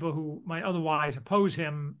 the people who might otherwise oppose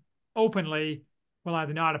him openly will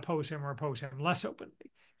either not oppose him or oppose him less openly.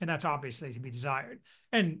 And that's obviously to be desired.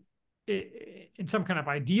 And in some kind of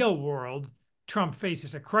ideal world, Trump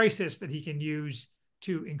faces a crisis that he can use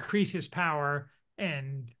to increase his power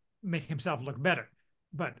and make himself look better.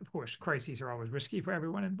 But of course, crises are always risky for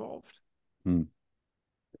everyone involved. hmm.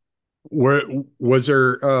 Where was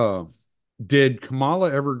there did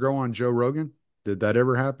Kamala ever go on Joe Rogan? Did that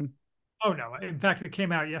ever happen? Oh no! In fact, it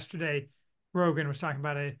came out yesterday. Rogan was talking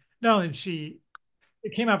about it. No, and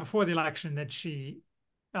it came out before the election that she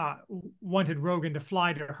uh, wanted Rogan to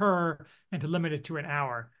fly to her and to limit it to an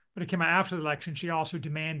hour. But it came out after the election. She also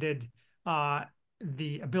demanded uh,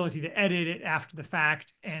 the ability to edit it after the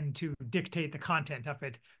fact and to dictate the content of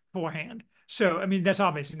it beforehand. So, I mean, that's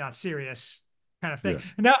obviously not serious kind of thing.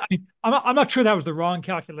 Yeah. And that, I mean, I'm not sure that was the wrong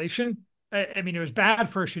calculation. I mean, it was bad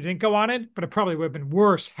for her she didn't go on it, but it probably would have been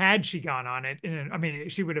worse had she gone on it. And I mean,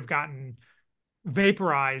 she would have gotten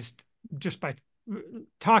vaporized just by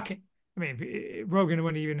talking. I mean, Rogan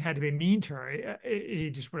wouldn't even had to be mean to her. He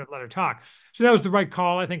just would have let her talk. So that was the right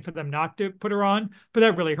call, I think, for them not to put her on. But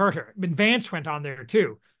that really hurt her. I mean, Vance went on there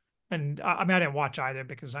too. And I mean, I didn't watch either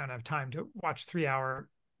because I don't have time to watch 3 hour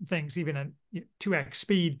things, even at 2x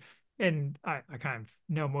speed. And I kind of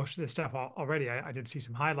know most of this stuff already. I did see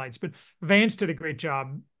some highlights, but Vance did a great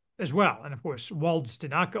job as well. And of course, Waltz did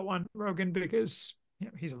not go on Rogan because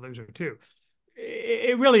he's a loser too.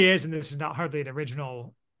 It really is, and this is not hardly an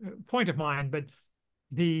original point of mine, but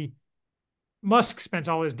the Musk spends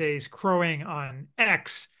all his days crowing on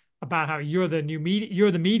X about how you're the new media,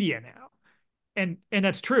 you're the media now, and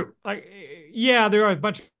that's true. Like, yeah, there are a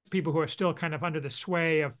bunch of people who are still kind of under the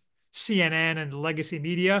sway of CNN and legacy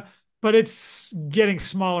media, but it's getting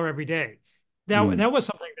smaller every day. Mm. That was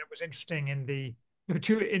something that was interesting in the there were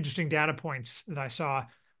two interesting data points that I saw.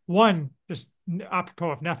 One, just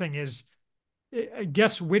apropos of nothing, is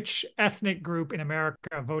guess which ethnic group in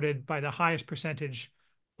America voted by the highest percentage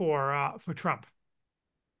for Trump?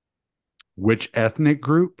 Which ethnic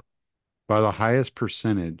group by the highest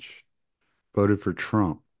percentage voted for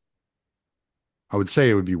Trump? I would say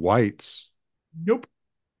it would be whites. Nope,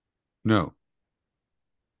 No,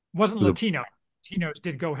 wasn't it was, Latino. Latinos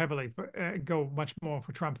did go heavily for go much more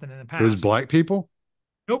for Trump than in the it was past. black people.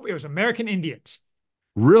 Nope, it was American Indians.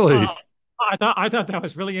 Uh, Really? I thought that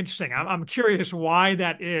was really interesting. I'm curious why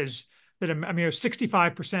that is. That I mean, it was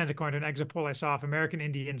 65% according to an exit poll I saw of American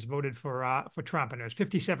Indians voted for Trump, and it was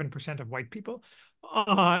 57% of white people.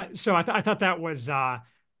 So I thought that was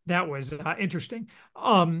interesting.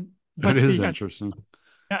 That But is interesting.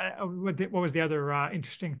 what was the other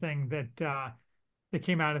interesting thing that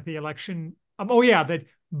came out of the election? Oh yeah,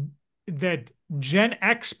 that Gen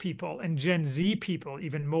X people and Gen Z people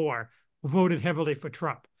even more voted heavily for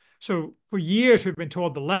Trump. So for years we've been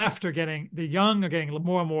told the young are getting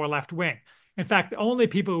more and more left wing. In fact, the only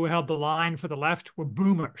people who held the line for the left were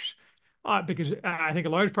boomers. because I think a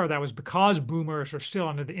large part of that was because boomers are still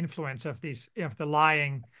under the influence of these of the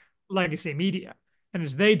lying legacy media, and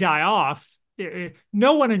as they die off,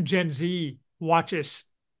 no one in Gen Z watches,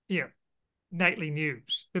 you know, nightly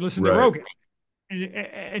news. They listen to Right. Rogan.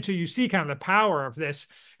 And so you see kind of the power of this.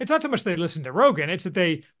 It's not so much they listen to Rogan, it's that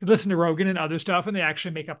they listen to Rogan and other stuff and they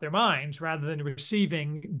actually make up their minds rather than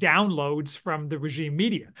receiving downloads from the regime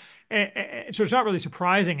media. So it's not really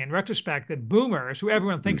surprising in retrospect that boomers, who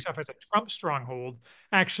everyone thinks Mm. of as a Trump stronghold,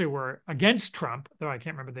 actually were against Trump, though I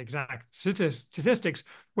can't remember the exact statistics,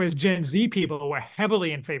 whereas Gen Z people were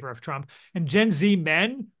heavily in favor of Trump, and Gen Z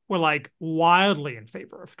men were like wildly in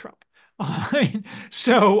favor of Trump.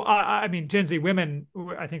 So, I mean, Gen Z women,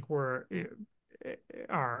 I think,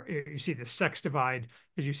 are you see the sex divide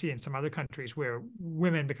as you see in some other countries where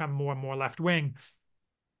women become more and more left wing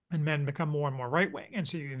and men become more and more right wing, and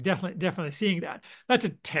so you're definitely seeing that. That's a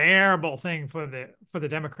terrible thing for the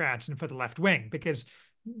Democrats and for the left wing because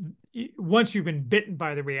once you've been bitten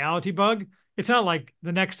by the reality bug, it's not like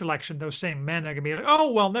the next election those same men are going to be like,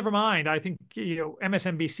 oh well, never mind. I think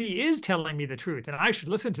MSNBC is telling me the truth, and I should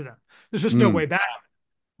listen to them. There's just no Mm. way back.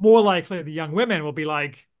 More likely, the young women will be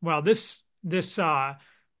like, well, this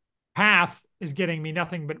path is getting me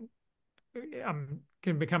nothing but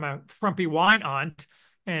can become a frumpy wine aunt,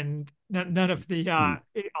 and none of the Mm.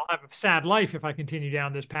 I'll have a sad life if I continue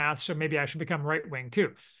down this path. So maybe I should become right wing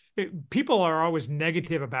too. People are always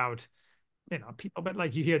negative about people, but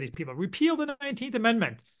like you hear these people repeal the 19th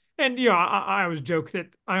Amendment. And I always joke that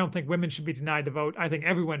I don't think women should be denied the vote. I think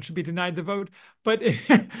everyone should be denied the vote. But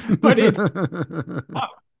but uh,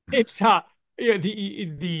 it's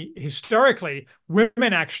the historically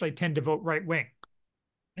women actually tend to vote right wing.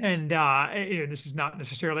 And this is not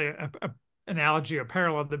necessarily a analogy or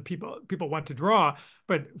parallel that people want to draw,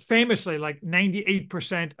 but famously, like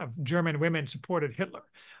 98% of German women supported Hitler.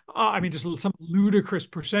 I mean, just some ludicrous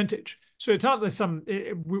percentage. So it's not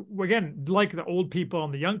that again, like the old people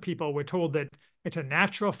and the young people, we're told that it's a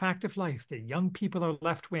natural fact of life that young people are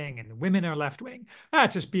left wing and women are left wing.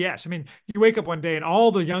 That's just BS. I mean, you wake up one day and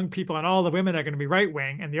all the young people and all the women are going to be right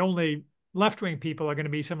wing, and the only left wing people are going to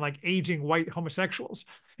be some like aging white homosexuals.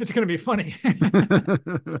 It's going to be funny.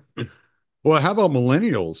 Well, how about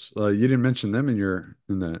millennials? You didn't mention them in your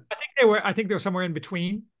in that. I think they were somewhere in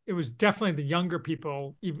between. It was definitely the younger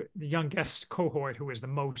people, even the youngest cohort, who was the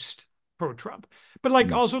most pro-Trump. But like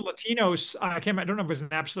Mm. also Latinos, I don't know if it was an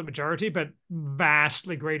absolute majority, but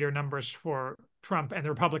vastly greater numbers for Trump and the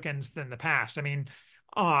Republicans than the past. I mean,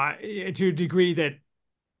 to a degree that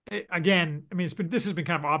again, I mean, this has been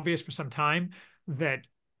kind of obvious for some time that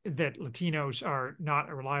Latinos are not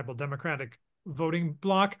a reliable Democratic voting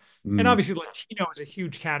bloc, and Mm. obviously Latino is a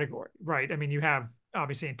huge category, right? I mean, you have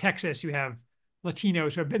obviously in Texas you have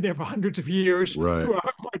Latinos who have been there for hundreds of years, Right. who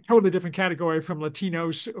are a totally different category from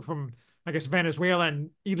Latinos from I guess Venezuela,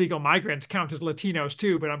 and illegal migrants count as Latinos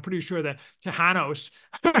too, but I'm pretty sure that Tejanos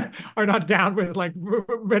are not down with like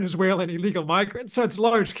Venezuelan illegal migrants. So it's a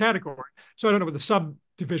large category. So I don't know what the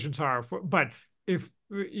subdivisions are, but if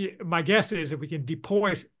my guess is if we can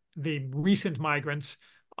deport the recent migrants,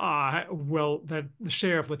 will that the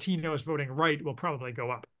share of Latinos voting right will probably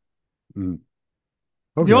go up. Mm.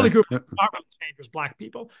 The only Okay. group Yeah. that not really changed was black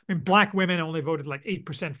people. I mean, black women only voted like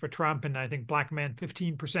 8% for Trump, and I think black men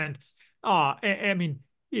 15%. I mean,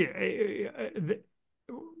 yeah,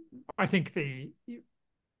 I think the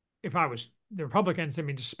if I was the Republicans, I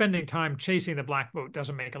mean, just spending time chasing the black vote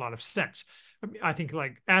doesn't make a lot of sense. I think,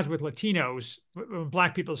 like as with Latinos, when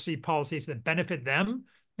black people see policies that benefit them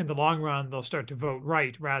in the long run, they'll start to vote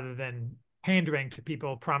right rather than pandering to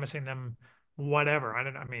people, promising them whatever. I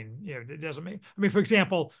don't. I mean, it doesn't make. I mean, for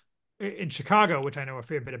example, in Chicago, which I know a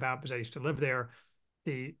fair bit about because I used to live there,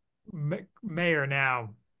 the mayor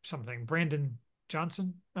now something Brandon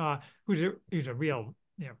Johnson, who's a real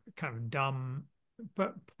kind of dumb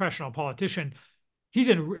but professional politician. He's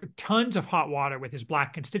in tons of hot water with his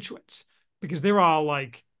black constituents because they're all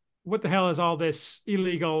like, what the hell is all this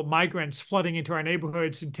illegal migrants flooding into our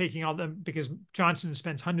neighborhoods and taking all them because Johnson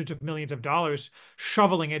spends hundreds of millions of dollars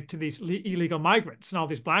shoveling it to these illegal migrants, and all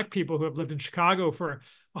these black people who have lived in Chicago for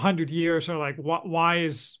 100 years are like, why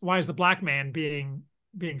is the black man being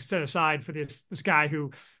set aside for this guy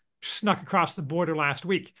who snuck across the border last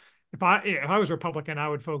week? If I was Republican, I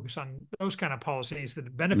would focus on those kind of policies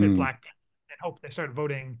that benefit Mm. black people and hope they start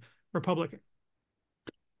voting Republican.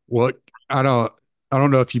 Well, I don't I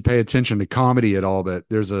don't know if you pay attention to comedy at all, but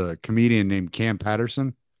there's a comedian named Cam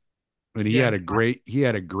Patterson, and Yeah. he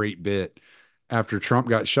had a great bit after Trump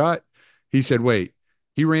got shot. He said, "Wait,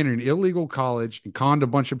 he ran an illegal college and conned a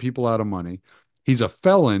bunch of people out of money. He's a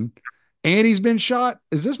felon, and he's been shot.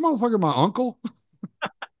 Is this motherfucker my uncle?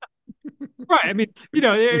 Right. I mean,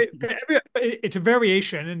 it's a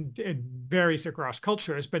variation and it varies across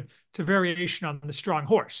cultures, but it's a variation on the strong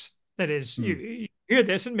horse. That is, Hmm. you hear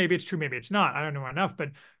this, and maybe it's true, maybe it's not. I don't know enough, but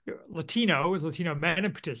Latino men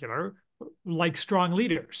in particular, like strong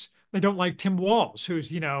leaders. They don't like Tim Walz,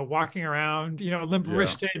 who's, walking around, limp Yeah.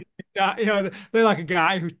 wristed. They like a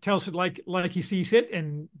guy who tells it like he sees it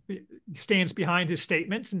and stands behind his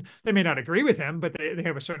statements. And they may not agree with him, but they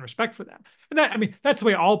have a certain respect for them. And that, I mean, that's the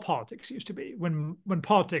way all politics used to be. When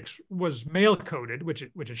politics was male coded, which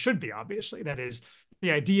it should be, obviously. That is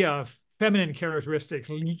the idea of feminine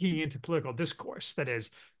characteristics leaking into political discourse. That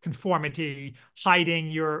is conformity,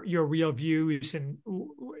 hiding your real views, and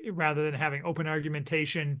rather than having open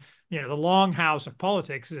argumentation. The longhouse of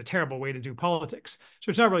politics is a terrible way to do politics.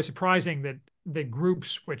 So it's not really surprising that the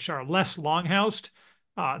groups which are less longhoused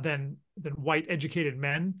than white educated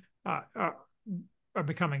men are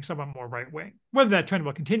becoming somewhat more right wing. Whether that trend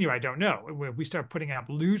will continue, I don't know. We start putting up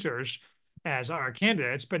losers as our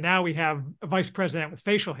candidates, but now we have a vice president with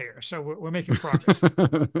facial hair, so we're making progress.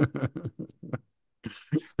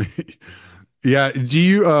 Yeah. Do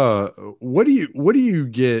you what do you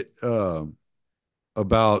get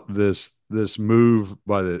about this move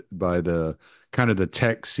by the kind of the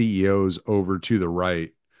tech CEOs over to the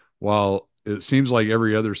right, while it seems like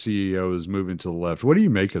every other CEO is moving to the left? What do you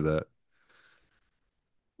make of that?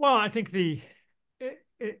 Well, I think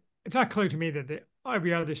it's not clear to me that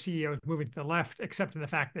every other CEO is moving to the left, except in the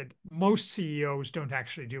fact that most CEOs don't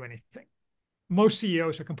actually do anything. Most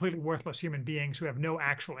CEOs are completely worthless human beings who have no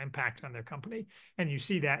actual impact on their company. And you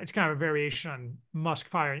see that it's kind of a variation on Musk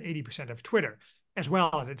firing 80% of Twitter, as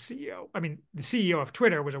well as its CEO. I mean, the CEO of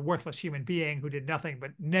Twitter was a worthless human being who did nothing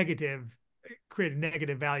but created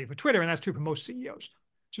negative value for Twitter. And that's true for most CEOs.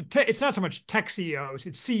 So it's not so much tech CEOs,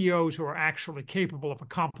 it's CEOs who are actually capable of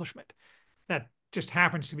accomplishment. That just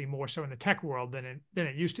happens to be more so in the tech world than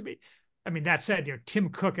it used to be. I mean, that said, Tim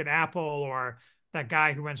Cook at Apple or that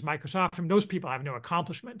guy who runs Microsoft, and those people have no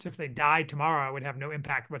accomplishments. If they died tomorrow, it would have no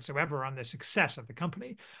impact whatsoever on the success of the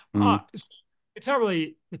company. Mm, It's not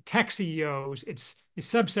really the tech CEOs, it's a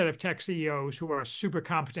subset of tech CEOs who are super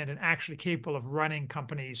competent and actually capable of running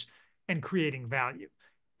companies and creating value.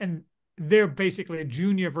 And they're basically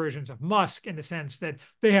junior versions of Musk in the sense that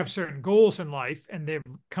they have certain goals in life and they've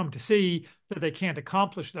come to see that they can't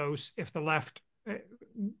accomplish those if the left mm,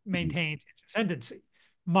 maintains its ascendancy.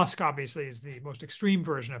 Musk obviously is the most extreme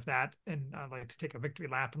version of that, and I'd like to take a victory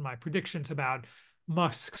lap in my predictions about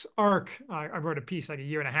Musk's arc. I wrote a piece like a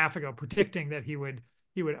year and a half ago predicting that he would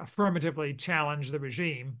affirmatively challenge the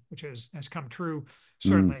regime, which has come true mm,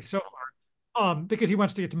 certainly so far, because he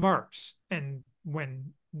wants to get to Mars. And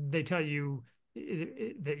when they tell you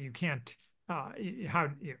that you can't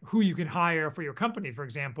who you can hire for your company, for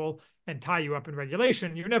example, and tie you up in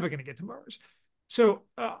regulation, you're never going to get to Mars. So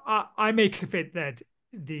I make of it that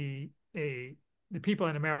the the people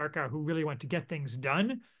in America who really want to get things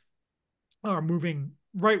done are moving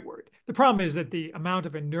rightward. The problem is that the amount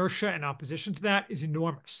of inertia and opposition to that is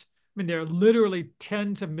enormous. I mean, there are literally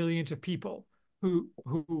tens of millions of people who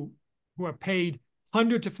are paid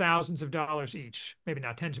hundreds of thousands of dollars each, maybe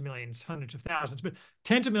not tens of millions, hundreds of thousands, but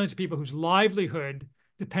tens of millions of people whose livelihood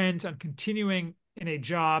depends on continuing in a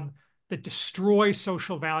job that destroys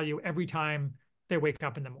social value every time they wake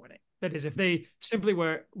up in the morning. That is, if they simply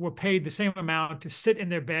were paid the same amount to sit in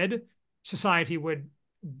their bed, society would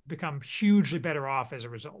become hugely better off as a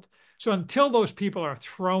result. So until those people are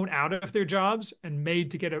thrown out of their jobs and made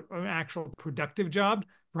to get an actual productive job,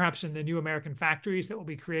 perhaps in the new American factories that will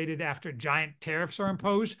be created after giant tariffs are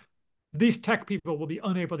imposed, these tech people will be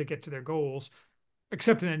unable to get to their goals,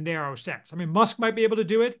 except in a narrow sense. I mean, Musk might be able to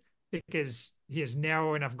do it because he has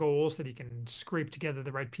narrow enough goals that he can scrape together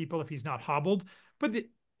the right people if he's not hobbled. But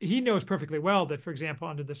he knows perfectly well that, for example,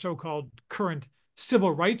 under the so-called current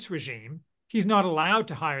civil rights regime, he's not allowed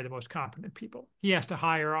to hire the most competent people. He has to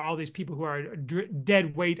hire all these people who are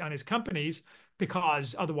dead weight on his companies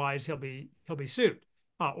because otherwise he'll be sued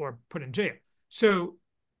or put in jail. So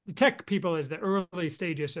the tech people is the early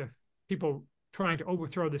stages of people trying to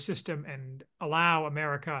overthrow the system and allow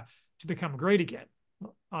America to become great again.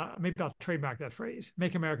 Maybe I'll trademark that phrase: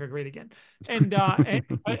 "Make America great again." And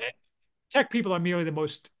tech people are merely the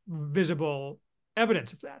most visible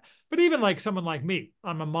evidence of that. But even like someone like me,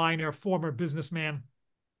 I'm a minor former businessman,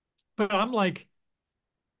 but I'm like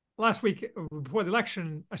last week before the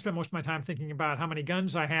election, I spent most of my time thinking about how many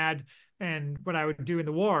guns I had and what I would do in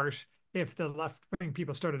the wars if the left wing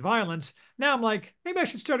people started violence. Now I'm like, maybe I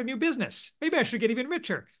should start a new business. Maybe I should get even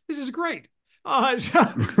richer. This is great.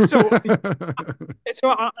 So so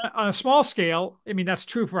on a small scale, I mean, that's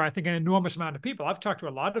true for, I think, an enormous amount of people. I've talked to a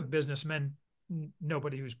lot of businessmen,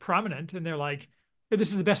 nobody who's prominent, and they're like, this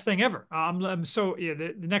is the best thing ever. I'm so, yeah,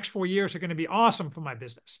 the next 4 years are going to be awesome for my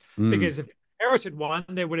business. Mm, Because if Harris had won,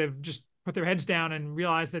 they would have just put their heads down and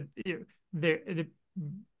realized that the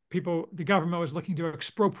people, the government was looking to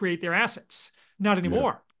expropriate their assets. Not yeah.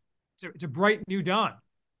 anymore. It's a bright new dawn.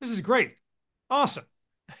 This is great. Awesome.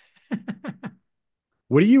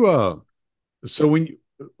 What do you so when you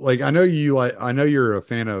like I know you're a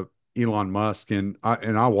fan of Elon Musk and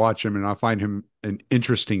I watch him and I find him an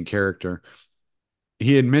interesting character.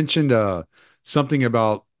 He had mentioned something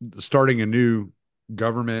about starting a new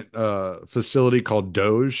government facility called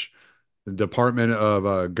Doge, the Department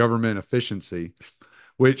of Government Efficiency,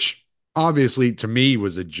 which obviously to me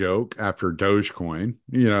was a joke after Dogecoin,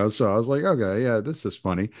 you know. So I was like, okay, yeah, this is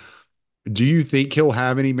funny. Do you think he'll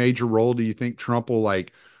have any major role? Do you think Trump will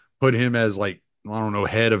like put him as like, I don't know,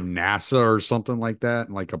 head of NASA or something like that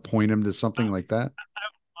and like appoint him to something like that?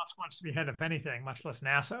 Musk wants to be head of anything, much less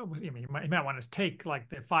NASA. I mean, he might want to take like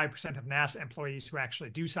the 5% of NASA employees who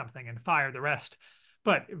actually do something and fire the rest.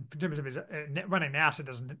 But in terms of his running NASA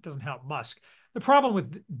doesn't help Musk. The problem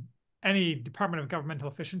with any Department of Governmental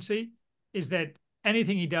Efficiency is that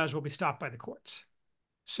anything he does will be stopped by the courts.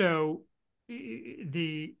 So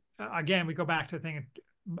the again, we go back to the thing,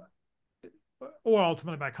 or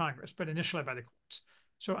ultimately by Congress, but initially by the courts.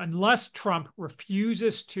 So unless Trump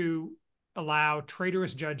refuses to allow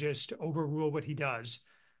traitorous judges to overrule what he does,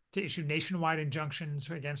 to issue nationwide injunctions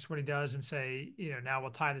against what he does and say, now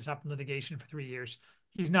we'll tie this up in litigation for 3 years,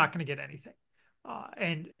 he's not going to get anything.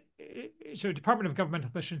 And so Department of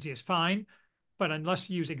Governmental Efficiency is fine, but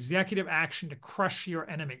unless you use executive action to crush your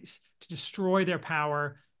enemies, to destroy their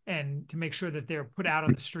power, and to make sure that they're put out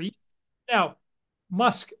on the street. Now,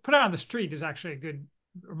 Musk put out on the street is actually a good,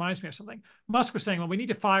 reminds me of something. Musk was saying, well, we need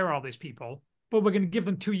to fire all these people, but we're going to give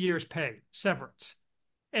them 2 years pay, severance.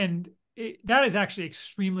 And that is actually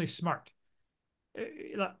extremely smart.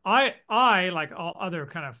 I like all other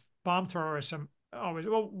kind of bomb throwers, some always,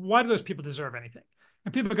 well, why do those people deserve anything?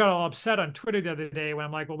 And people got all upset on Twitter the other day when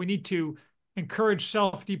I'm like, well, we need to encourage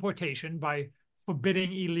self-deportation by forbidding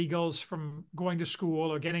illegals from going to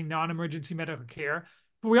school or getting non-emergency medical care.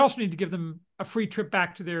 But we also need to give them a free trip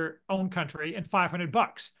back to their own country and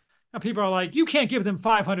 $500. Now people are like, you can't give them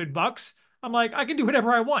 $500. I'm like, I can do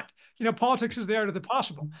whatever I want. Politics is the art of the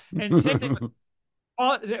possible. And same thing with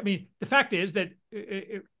I mean, the fact is that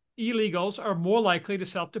illegals are more likely to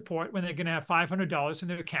self-deport when they're going to have $500 in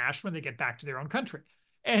their cash when they get back to their own country.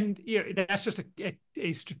 And that's just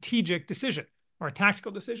a strategic decision or a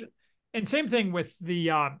tactical decision. And same thing with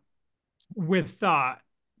the with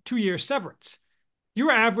 2 year severance.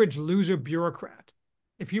 Your average loser bureaucrat,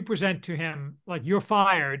 if you present to him like you're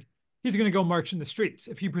fired, he's going to go march in the streets.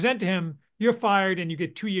 If you present to him you're fired and you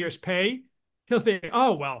get 2 years pay, he'll say,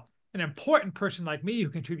 oh well, an important person like me who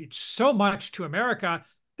contributes so much to America,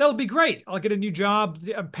 that'll be great. I'll get a new job.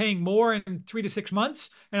 I'm paying more in 3 to 6 months,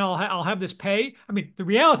 and I'll have this pay. I mean, the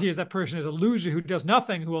reality is that person is a loser who does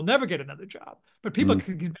nothing, who will never get another job. But people Mm,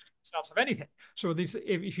 can convince themselves of anything. So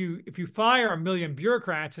if you fire a million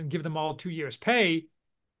bureaucrats and give them all 2 years pay,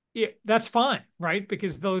 that's fine, right?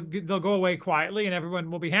 Because they'll go away quietly, and everyone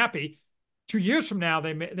will be happy. 2 years from now,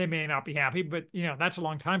 they may not be happy, but that's a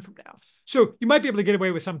long time from now. So you might be able to get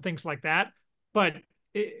away with some things like that, but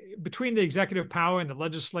between the executive power and the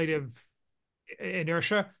legislative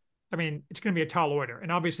inertia, I mean, it's going to be a tall order.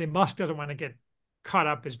 And obviously, Musk doesn't want to get caught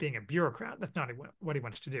up as being a bureaucrat. That's not what he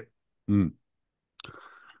wants to do. mm.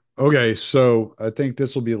 Okay, so I think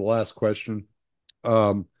this will be the last question.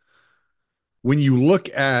 Um, when you look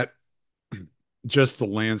at just the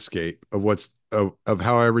landscape of of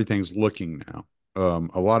how everything's looking now,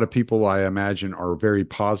 a lot of people I imagine are very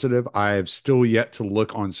positive. I have still yet to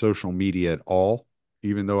look on social media at all,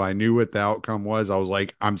 even though I knew what the outcome was. I was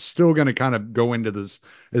like, I'm still going to kind of go into this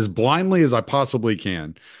as blindly as I possibly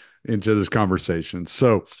can into this conversation.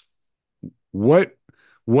 So, what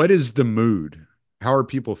what is the mood? How are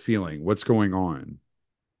people feeling? What's going on?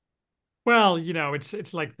 Well,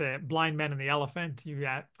 it's like the blind man and the elephant.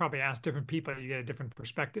 Probably ask different people, you get a different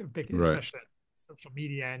perspective, Right. especially social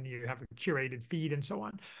media, and you have a curated feed and so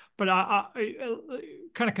on. But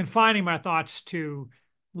kind of confining my thoughts to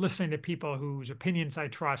listening to people whose opinions I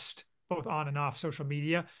trust, both on and off social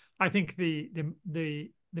media. I think the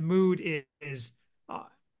mood is uh,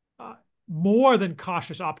 uh, more than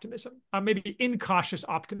cautious optimism, maybe incautious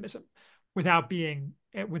optimism, without having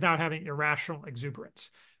irrational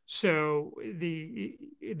exuberance. So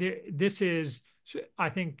this is, I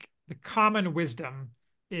think, the common wisdom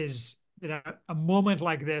is that a moment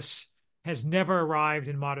like this has never arrived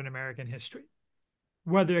in modern American history.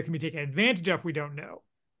 Whether it can be taken advantage of, we don't know.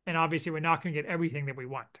 And obviously, we're not going to get everything that we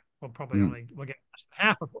want. Mm, We'll get less than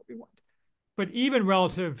half of what we want. But even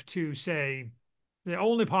relative to, say, the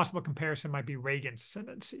only possible comparison might be Reagan's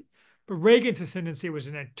ascendancy. But Reagan's ascendancy was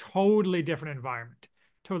in a totally different environment,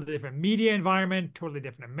 totally different media environment, totally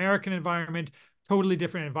different American environment, totally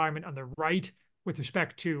different environment on the right with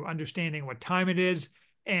respect to understanding what time it is,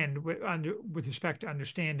 and with respect to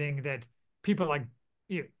understanding that people like,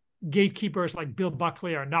 you know, gatekeepers like Bill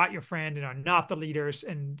Buckley are not your friend and are not the leaders,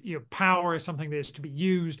 and power is something that is to be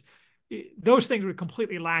used. Those things were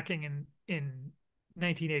completely lacking in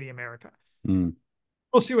 1980 America. mm.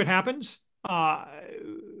 We'll see what happens.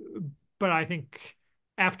 But I think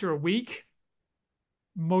after a week,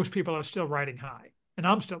 most people are still riding high, and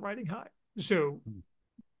I'm still riding high. So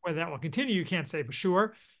whether that will continue, you can't say for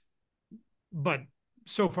sure. But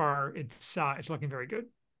so far, it's looking very good.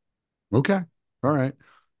 Okay. All right.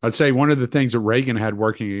 I'd say one of the things that Reagan had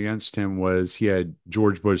working against him was he had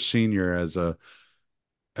George Bush Sr. As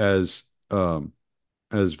as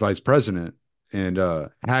vice president. And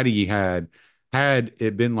had he had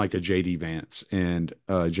it been like a JD Vance and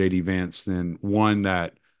JD Vance then won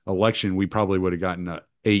that election, we probably would have gotten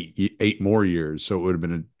eight more years. So it would have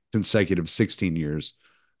been a consecutive 16 years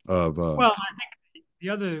of Well, I think the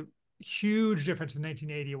other huge difference in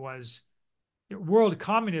 1980 was world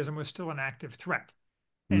communism was still an active threat.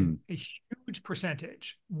 And mm, a huge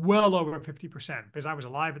percentage, well over 50%, because I was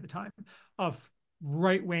alive at the time, of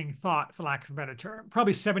right wing thought, for lack of a better term,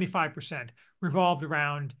 probably 75% revolved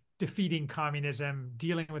around defeating communism,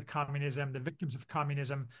 dealing with communism, the victims of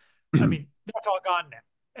communism. I mean, that's all gone now.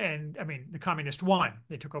 And I mean, the communists won.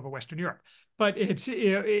 They took over Western Europe. But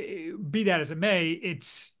be that as it may,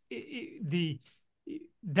 the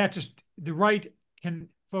that just the right can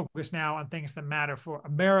focus now on things that matter for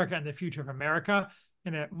America and the future of America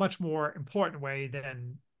in a much more important way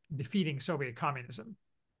than defeating Soviet communism.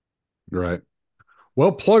 right.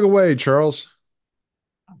 Well, plug away, Charles.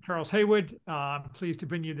 I'm Charles Haywood. I'm pleased to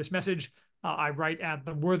bring you this message. I write at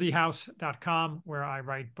theworthyhouse.com, where I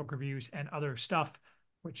write book reviews and other stuff,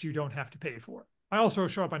 which you don't have to pay for. I also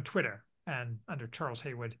show up on Twitter and under Charles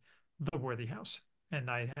Haywood, The Worthy House, and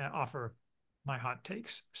I offer my hot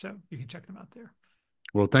takes. So you can check them out there.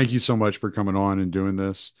 Well, thank you so much for coming on and doing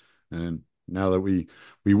this. And now that we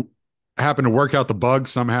happen to work out the bug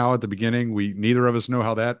somehow at the beginning, we neither of us know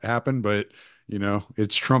how that happened, but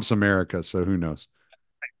it's Trump's America, so who knows?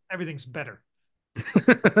 Everything's better.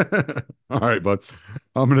 All right, bud.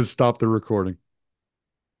 I'm going to stop the recording.